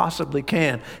that we possibly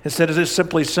can, instead of just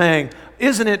simply saying,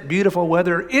 isn't it beautiful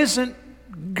weather? Isn't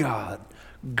God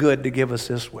good to give us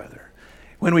this weather?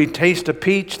 When we taste a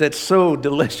peach that's so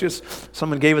delicious,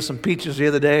 someone gave us some peaches the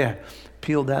other day. I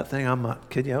peeled that thing. I'm not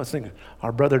kidding you. I was thinking,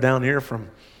 our brother down here from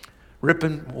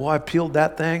Ripon, I peeled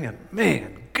that thing, and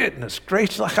man, goodness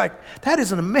gracious, like that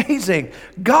is an amazing.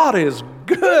 God is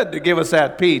good to give us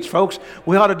that peach, folks.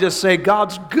 We ought to just say,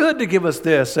 God's good to give us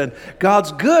this, and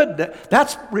God's good.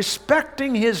 That's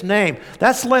respecting his name.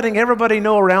 That's letting everybody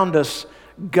know around us,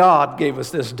 God gave us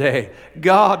this day.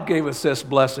 God gave us this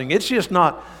blessing. It's just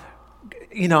not,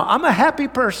 you know, I'm a happy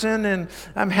person, and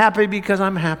I'm happy because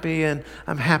I'm happy, and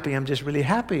I'm happy, I'm just really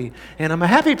happy. And I'm a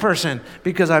happy person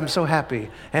because I'm so happy,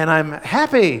 and I'm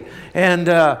happy. And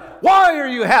why are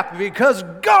you happy? Because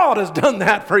God has done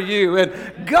that for you,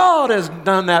 and God has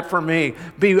done that for me.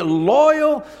 Be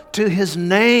loyal to his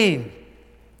name.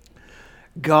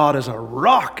 God is a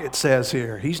rock, it says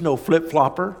here. He's no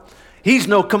flip-flopper. He's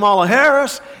no Kamala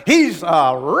Harris. He's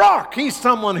a rock. He's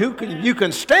someone who you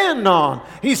can stand on.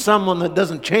 He's someone that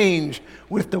doesn't change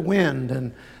with the wind.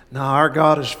 And now our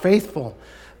God is faithful.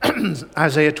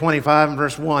 Isaiah 25 and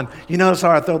verse 1. You notice how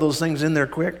I throw those things in there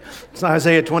quick? It's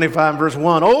Isaiah 25 and verse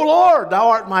 1. O Lord, thou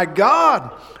art my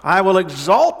God. I will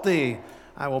exalt thee.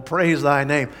 I will praise thy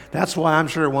name. That's why I'm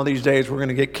sure one of these days we're going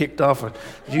to get kicked off of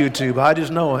YouTube. I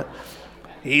just know it.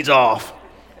 He's off.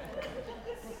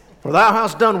 For thou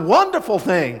hast done wonderful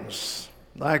things.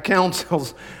 Thy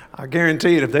counsels, I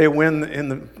guarantee it, if they win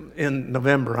in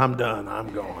November, I'm done.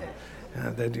 I'm going.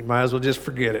 Then you might as well just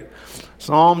forget it.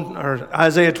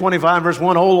 Isaiah 25, verse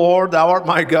 1, O Lord, thou art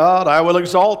my God. I will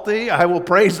exalt thee. I will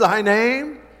praise thy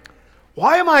name.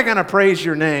 Why am I going to praise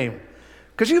your name?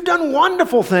 Because you've done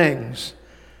wonderful things.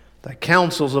 Thy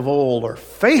counsels of old are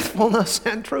faithfulness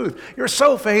and truth. You're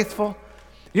so faithful.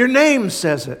 Your name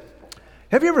says it.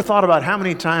 Have you ever thought about how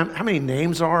many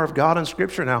names are of God in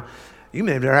Scripture? Now, you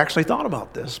may have never actually thought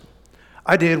about this.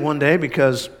 I did one day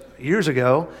because years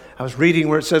ago, I was reading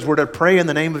where it says we're to pray in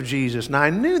the name of Jesus. Now,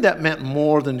 I knew that meant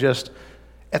more than just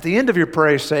at the end of your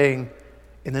prayer saying,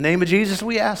 in the name of Jesus,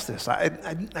 we ask this.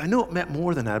 I knew it meant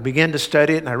more than that. I began to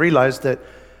study it, and I realized that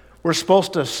we're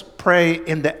supposed to pray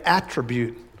in the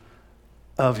attribute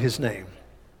of his name.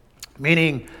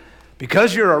 Meaning,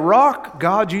 because you're a rock,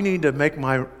 God, you need to make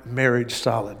my marriage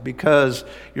solid. Because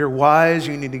you're wise,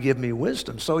 you need to give me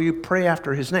wisdom. So you pray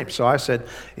after his name. So I said,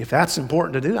 if that's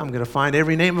important to do, I'm going to find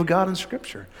every name of God in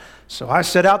Scripture. So I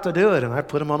set out to do it, and I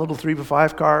put them on little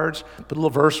 3x5 cards, put a little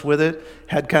verse with it,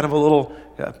 had kind of a little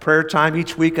prayer time.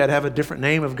 Each week I'd have a different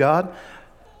name of God.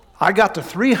 I got to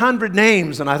 300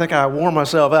 names, and I think I wore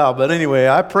myself out. But anyway,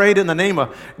 I prayed in the name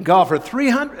of God for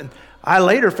 300. I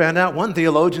later found out one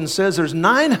theologian says there's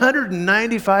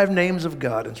 995 names of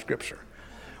God in Scripture.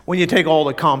 When you take all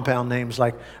the compound names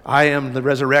like I am the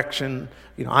resurrection,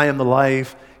 I am the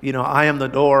life, I am the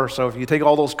door. So if you take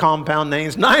all those compound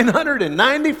names,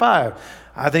 995.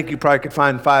 I think you probably could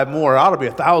find 5 more. Ought to be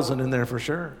 1,000 in there for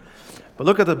sure. But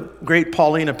look at the great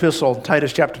Pauline epistle,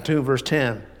 Titus chapter 2, verse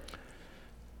 10.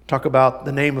 Talk about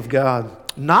the name of God.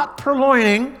 Not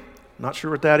purloining, not sure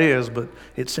what that is, but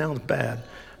it sounds bad.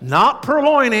 Not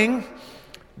purloining,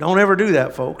 don't ever do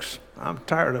that, folks. I'm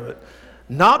tired of it.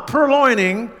 Not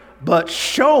purloining, but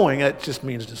showing, it just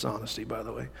means dishonesty, by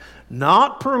the way.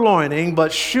 Not purloining,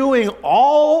 but shewing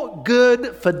all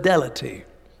good fidelity.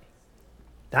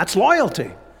 That's loyalty.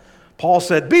 Paul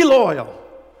said, be loyal,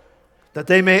 that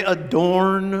they may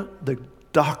adorn the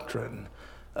doctrine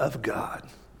of God.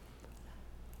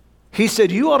 He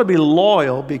said, you ought to be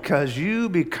loyal because you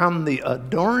become the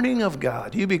adorning of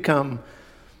God. You become,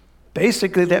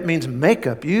 basically that means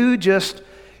makeup. You just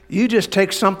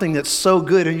take something that's so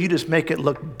good and you just make it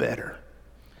look better.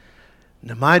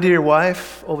 Now, my dear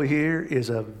wife over here is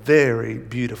a very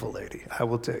beautiful lady. I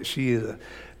will tell you, she is a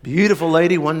beautiful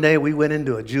lady. One day we went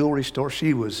into a jewelry store.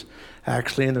 She was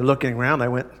actually in there looking around. I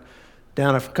went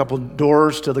down a couple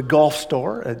doors to the golf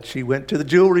store, and she went to the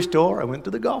jewelry store. I went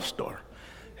to the golf store.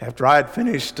 After I had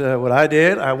finished what I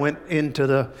did, I went into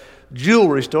the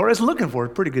jewelry store. I was looking for a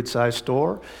pretty good-sized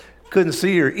store. Couldn't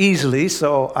see her easily,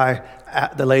 so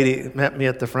the lady met me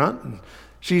at the front. And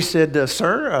she said,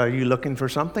 sir, are you looking for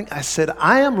something? I said,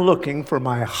 I am looking for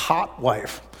my hot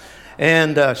wife.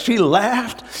 And she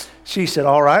laughed. She said,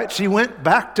 all right. She went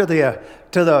back to the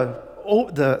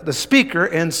speaker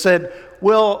and said,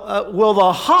 will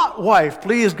the hot wife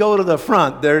please go to the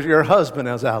front? There's your husband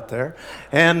is out there.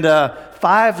 And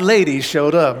 5 ladies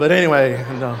showed up. But anyway,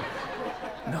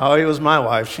 no, it was my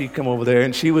wife. She come over there,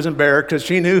 and she was embarrassed because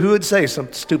she knew who would say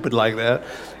something stupid like that.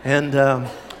 And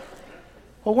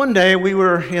one day we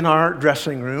were in our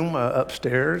dressing room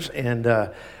upstairs, and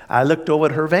I looked over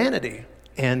at her vanity,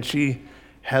 and she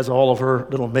has all of her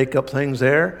little makeup things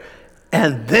there.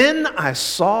 And then I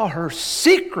saw her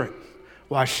secret.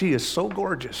 Why, she is so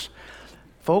gorgeous.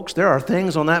 Folks, there are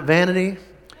things on that vanity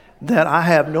that I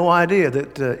have no idea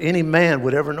that any man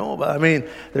would ever know about. I mean,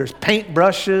 there's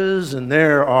paintbrushes, and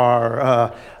there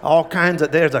are all kinds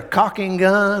of, there's a caulking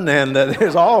gun, and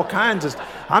there's all kinds of,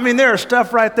 there is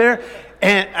stuff right there.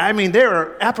 And there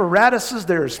are apparatuses,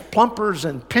 there's plumpers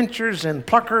and pinchers and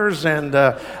pluckers, and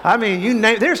you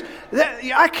name,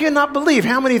 I cannot believe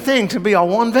how many things can be on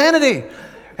one vanity.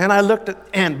 And I looked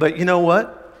but you know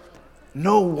what?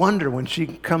 No wonder when she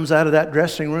comes out of that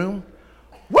dressing room,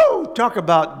 woo, talk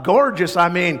about gorgeous.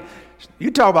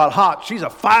 You talk about hot. She's a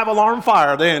 5-alarm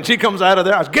fire then. She comes out of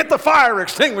there. Get the fire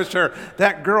extinguisher.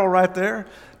 That girl right there.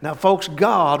 Now, folks,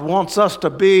 God wants us to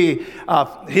be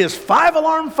his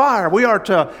 5-alarm fire. We are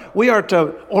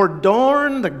to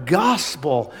adorn the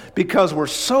gospel because we're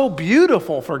so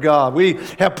beautiful for God.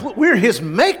 We're his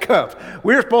makeup.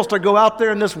 We're supposed to go out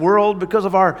there in this world because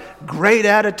of our great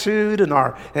attitude and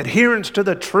our adherence to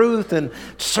the truth and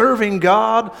serving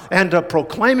God and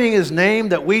proclaiming his name,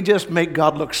 that we just make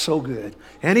God look so good.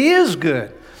 And he is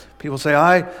good. People say,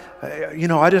 I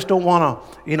just don't want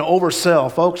to,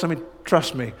 oversell. Folks,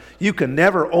 trust me, you can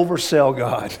never oversell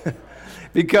God.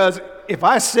 Because if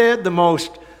I said the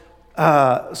most,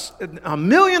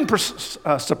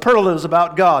 1,000,000 superlatives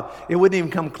about God, it wouldn't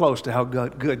even come close to how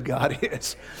good God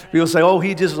is. People say, oh,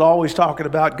 he just is always talking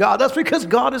about God. That's because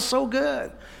God is so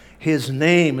good. His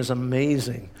name is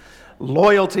amazing.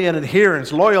 Loyalty and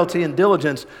adherence, loyalty and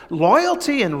diligence,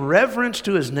 loyalty and reverence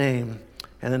to His name,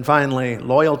 and then finally,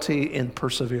 loyalty and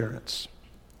perseverance.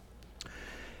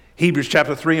 Hebrews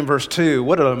chapter 3 and verse 2,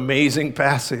 what an amazing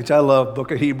passage. I love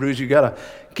book of Hebrews. You got to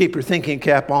keep your thinking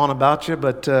cap on about you,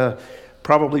 but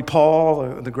probably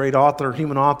Paul, the great author,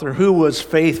 human author, who was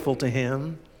faithful to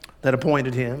Him, that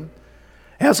appointed him,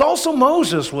 as also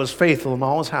Moses was faithful in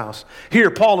all his house. Here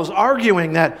Paul is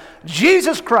arguing that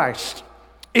Jesus Christ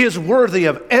is worthy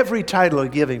of every title He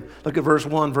gives Him. Look at verse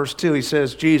 1, verse 2. He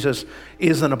says Jesus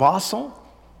is an apostle.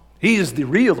 He is the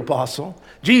real apostle.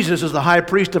 Jesus is the high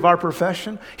priest of our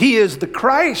profession. He is the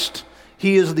Christ.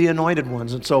 He is the anointed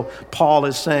ones. And so Paul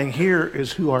is saying, here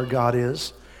is who our God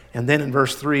is. And then in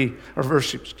verse 3 or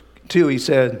verse 2, he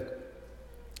said,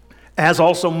 as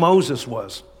also Moses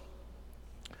was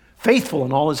faithful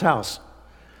in all his house.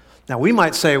 Now we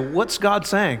might say, what's God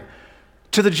saying?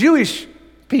 To the Jewish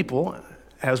people,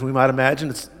 as we might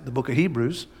imagine, it's the book of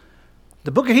Hebrews.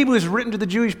 The book of Hebrews is written to the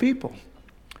Jewish people.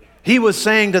 He was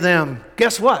saying to them,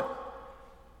 guess what?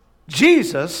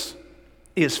 Jesus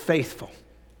is faithful.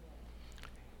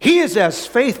 He is as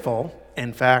faithful,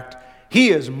 in fact, He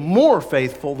is more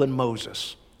faithful than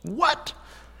Moses. What?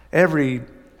 Every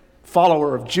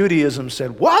follower of Judaism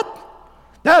said, what?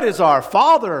 That is our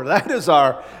father. That is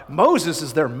our, Moses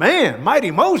is their man.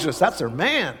 Mighty Moses, that's their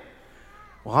man.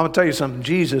 Well, I'm going to tell you something.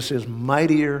 Jesus is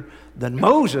mightier than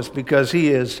Moses because He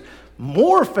is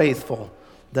more faithful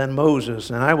than Moses.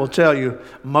 And I will tell you,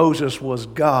 Moses was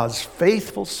God's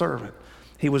faithful servant.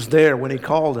 He was there when He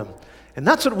called him. And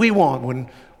that's what we want. When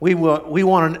we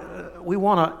want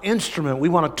an instrument, we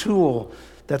want a tool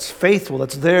that's faithful,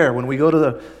 that's there. When we go to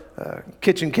the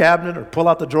kitchen cabinet or pull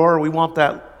out the drawer, we want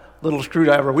that little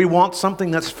screwdriver. We want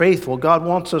something that's faithful. God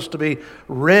wants us to be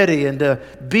ready and to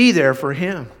be there for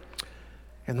Him.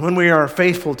 And when we are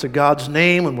faithful to God's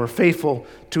name, and we're faithful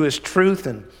to His truth,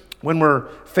 and when we're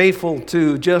faithful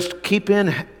to just keep in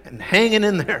and hanging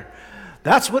in there,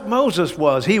 that's what Moses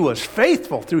was. He was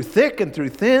faithful through thick and through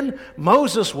thin.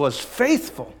 Moses was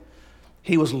faithful.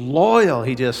 He was loyal.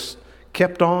 He just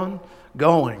kept on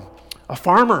going. A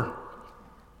farmer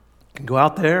can go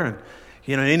out there and,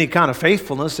 any kind of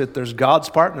faithfulness, that there's God's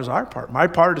part and there's our part. My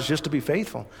part is just to be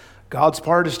faithful. God's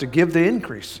part is to give the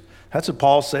increase. That's what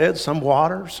Paul said. Some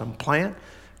water, some plant.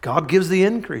 God gives the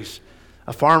increase.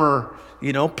 A farmer,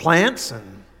 plants,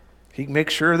 and he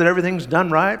makes sure that everything's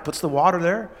done right, puts the water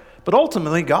there. But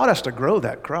ultimately, God has to grow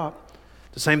that crop.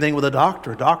 The same thing with a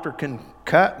doctor. A doctor can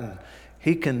cut and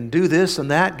he can do this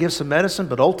and that, give some medicine,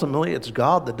 but ultimately it's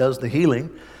God that does the healing.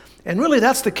 And really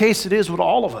that's the case it is with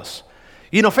all of us.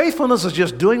 Faithfulness is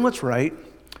just doing what's right,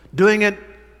 doing it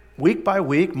week by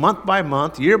week, month by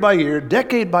month, year by year,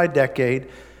 decade by decade,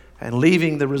 and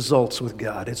leaving the results with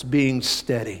God. It's being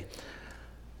steady.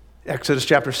 Exodus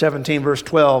chapter 17, verse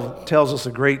 12 tells us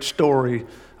a great story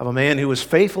of a man who was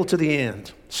faithful to the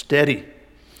end, steady.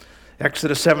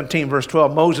 Exodus 17, verse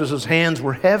 12, Moses' hands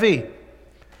were heavy.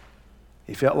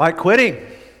 He felt like quitting.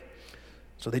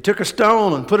 So they took a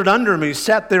stone and put it under him. He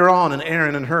sat thereon, and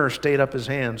Aaron and Hur stayed up his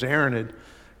hands. Aaron had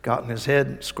gotten his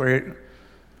head squared.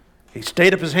 He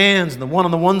stayed up his hands, and the one on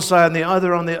the one side and the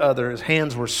other on the other. His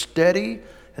hands were steady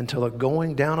until the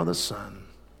going down of the sun.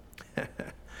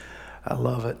 I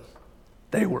love it.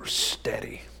 They were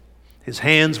steady. His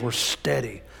hands were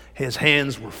steady. His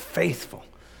hands were faithful.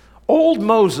 Old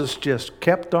Moses just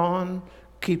kept on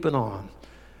keeping on.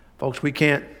 Folks, we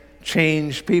can't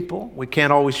change people. We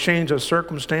can't always change our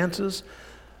circumstances,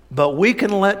 but we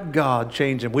can let God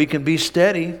change them. We can be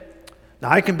steady. Now,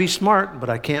 I can be smart, but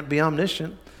I can't be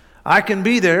omniscient. I can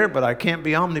be there, but I can't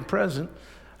be omnipresent.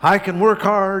 I can work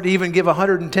hard, even give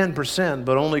 110%,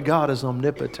 but only God is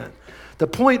omnipotent. The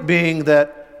point being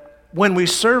that when we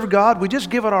serve God, we just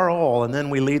give it our all, and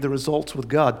then we leave the results with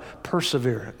God.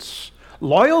 Perseverance.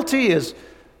 Loyalty is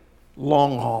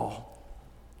long haul.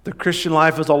 The Christian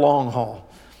life is a long haul.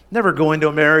 Never go into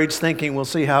a marriage thinking we'll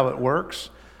see how it works.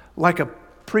 Like a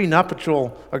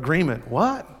prenuptial agreement.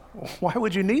 What? Why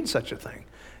would you need such a thing?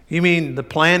 You mean the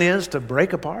plan is to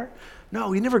break apart?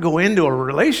 No, you never go into a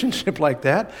relationship like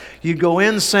that. You go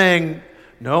in saying,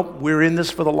 nope, we're in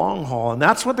this for the long haul. And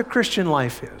that's what the Christian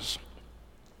life is.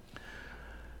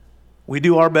 We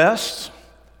do our best,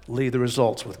 leave the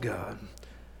results with God.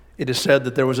 It is said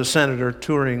that there was a senator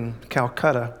touring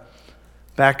Calcutta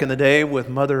back in the day with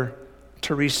Mother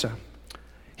Teresa.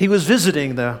 He was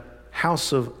visiting the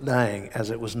House of Dying, as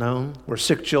it was known, where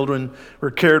sick children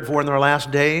were cared for in their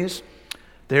last days.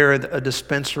 There a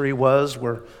dispensary was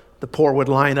where the poor would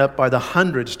line up by the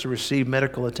hundreds to receive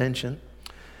medical attention.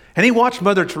 And he watched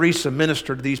Mother Teresa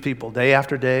minister to these people day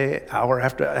after day, hour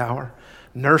after hour,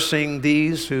 nursing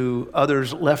these who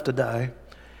others left to die.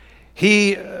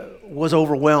 He was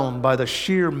overwhelmed by the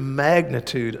sheer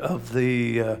magnitude of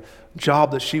the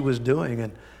job that she was doing.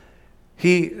 And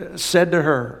he said to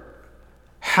her,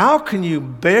 "How can you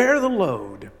bear the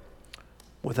load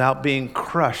without being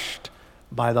crushed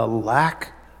by the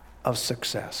lack of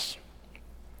success?"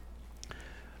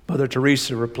 Mother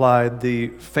Teresa replied the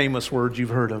famous words, you've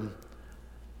heard them.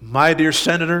 "My dear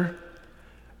Senator,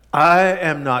 I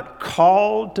am not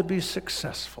called to be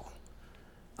successful.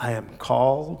 I am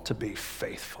called to be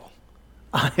faithful.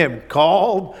 I am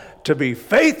called to be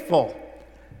faithful.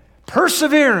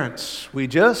 Perseverance. We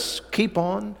just keep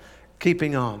on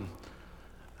keeping on."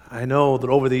 I know that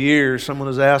over the years, someone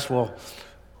has asked, well,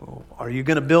 are you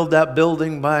going to build that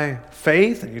building by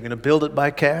faith? And you're going to build it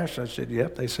by cash? I said,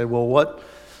 yep. They said, well, what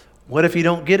if you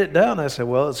don't get it done? I said,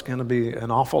 well, it's going to be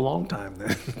an awful long time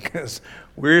then, because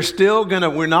we're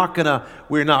not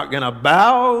going to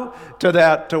bow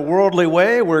to worldly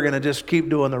way. We're going to just keep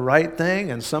doing the right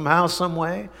thing, and somehow, some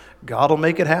way, God will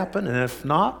make it happen. And if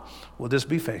not, we'll just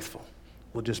be faithful.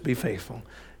 We'll just be faithful.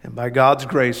 And by God's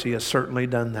grace, He has certainly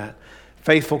done that.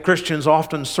 Faithful Christians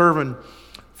often serve in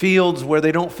fields where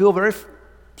they don't feel very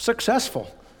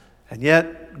successful, and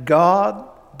yet God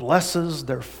blesses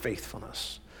their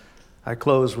faithfulness. I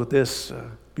close with this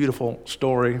beautiful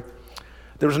story.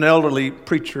 There was an elderly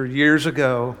preacher years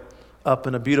ago up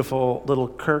in a beautiful little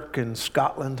kirk in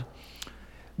Scotland.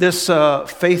 This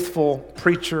faithful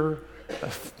preacher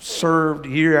served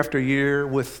year after year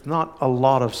with not a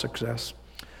lot of success.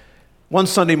 One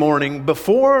Sunday morning,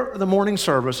 before the morning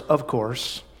service, of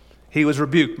course, he was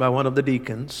rebuked by one of the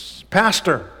deacons.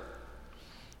 "Pastor,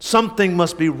 something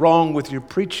must be wrong with your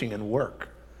preaching and work.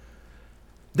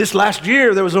 This last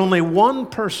year, there was only one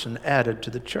person added to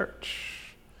the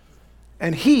church,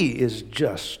 and he is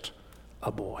just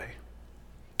a boy."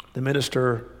 The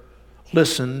minister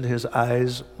listened, his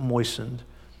eyes moistened,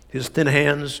 his thin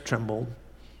hands trembled.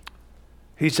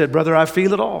 He said, "Brother, I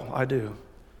feel it all, I do.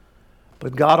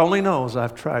 But God only knows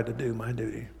I've tried to do my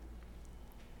duty."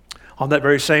 On that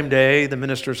very same day, the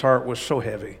minister's heart was so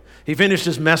heavy. He finished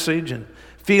his message and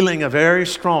feeling a very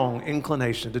strong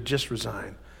inclination to just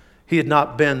resign. He had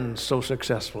not been so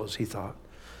successful as he thought.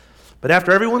 But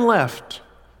after everyone left,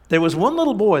 there was one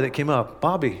little boy that came up,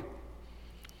 Bobby.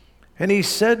 And he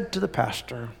said to the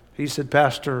pastor,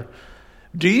 "Pastor,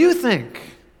 do you think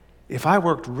if I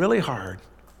worked really hard,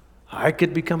 I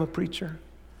could become a preacher?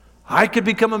 I could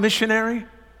become a missionary?"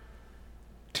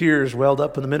 Tears welled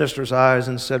up in the minister's eyes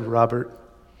and said, "Robert,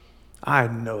 I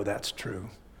know that's true.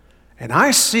 And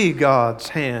I see God's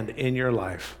hand in your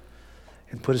life."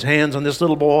 And put his hands on this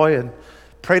little boy and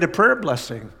prayed a prayer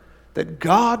blessing that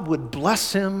God would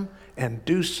bless him and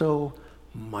do so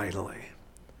mightily.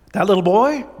 That little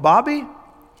boy, Bobby,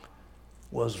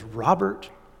 was Robert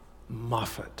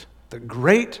Moffat, the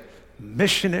great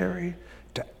missionary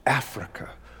to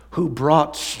Africa, who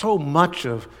brought so much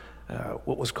of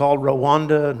what was called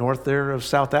Rwanda, north there of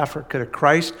South Africa, to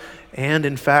Christ, and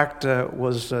in fact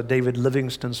was David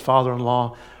Livingstone's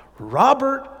father-in-law.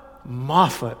 Robert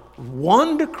Moffat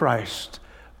won to Christ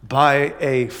by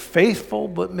a faithful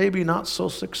but maybe not so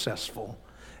successful,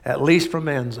 at least from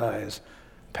man's eyes,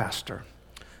 pastor.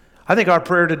 I think our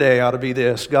prayer today ought to be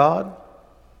this: God,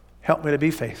 help me to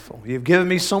be faithful. You've given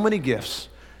me so many gifts.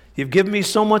 You've given me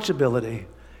so much ability.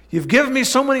 You've given me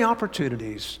so many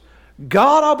opportunities.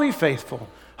 God, I'll be faithful.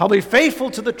 I'll be faithful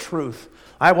to the truth.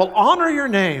 I will honor your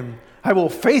name. I will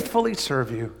faithfully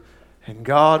serve you. And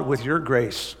God, with your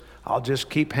grace, I'll just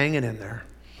keep hanging in there.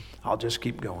 I'll just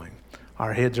keep going.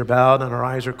 Our heads are bowed and our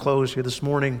eyes are closed here this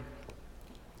morning.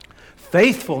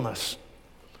 Faithfulness.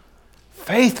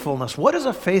 Faithfulness. What is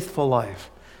a faithful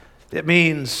life? It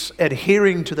means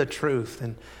adhering to the truth,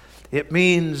 and it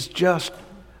means just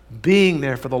being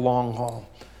there for the long haul.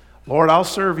 Lord, I'll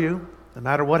serve you no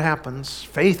matter what happens.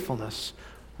 Faithfulness.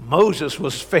 Moses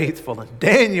was faithful, and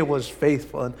Daniel was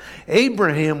faithful, and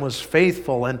Abraham was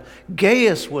faithful, and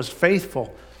Gaius was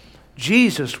faithful.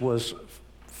 Jesus was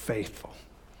faithful.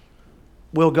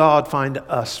 Will God find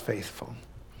us faithful?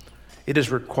 It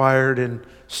is required in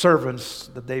servants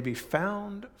that they be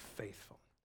found faithful.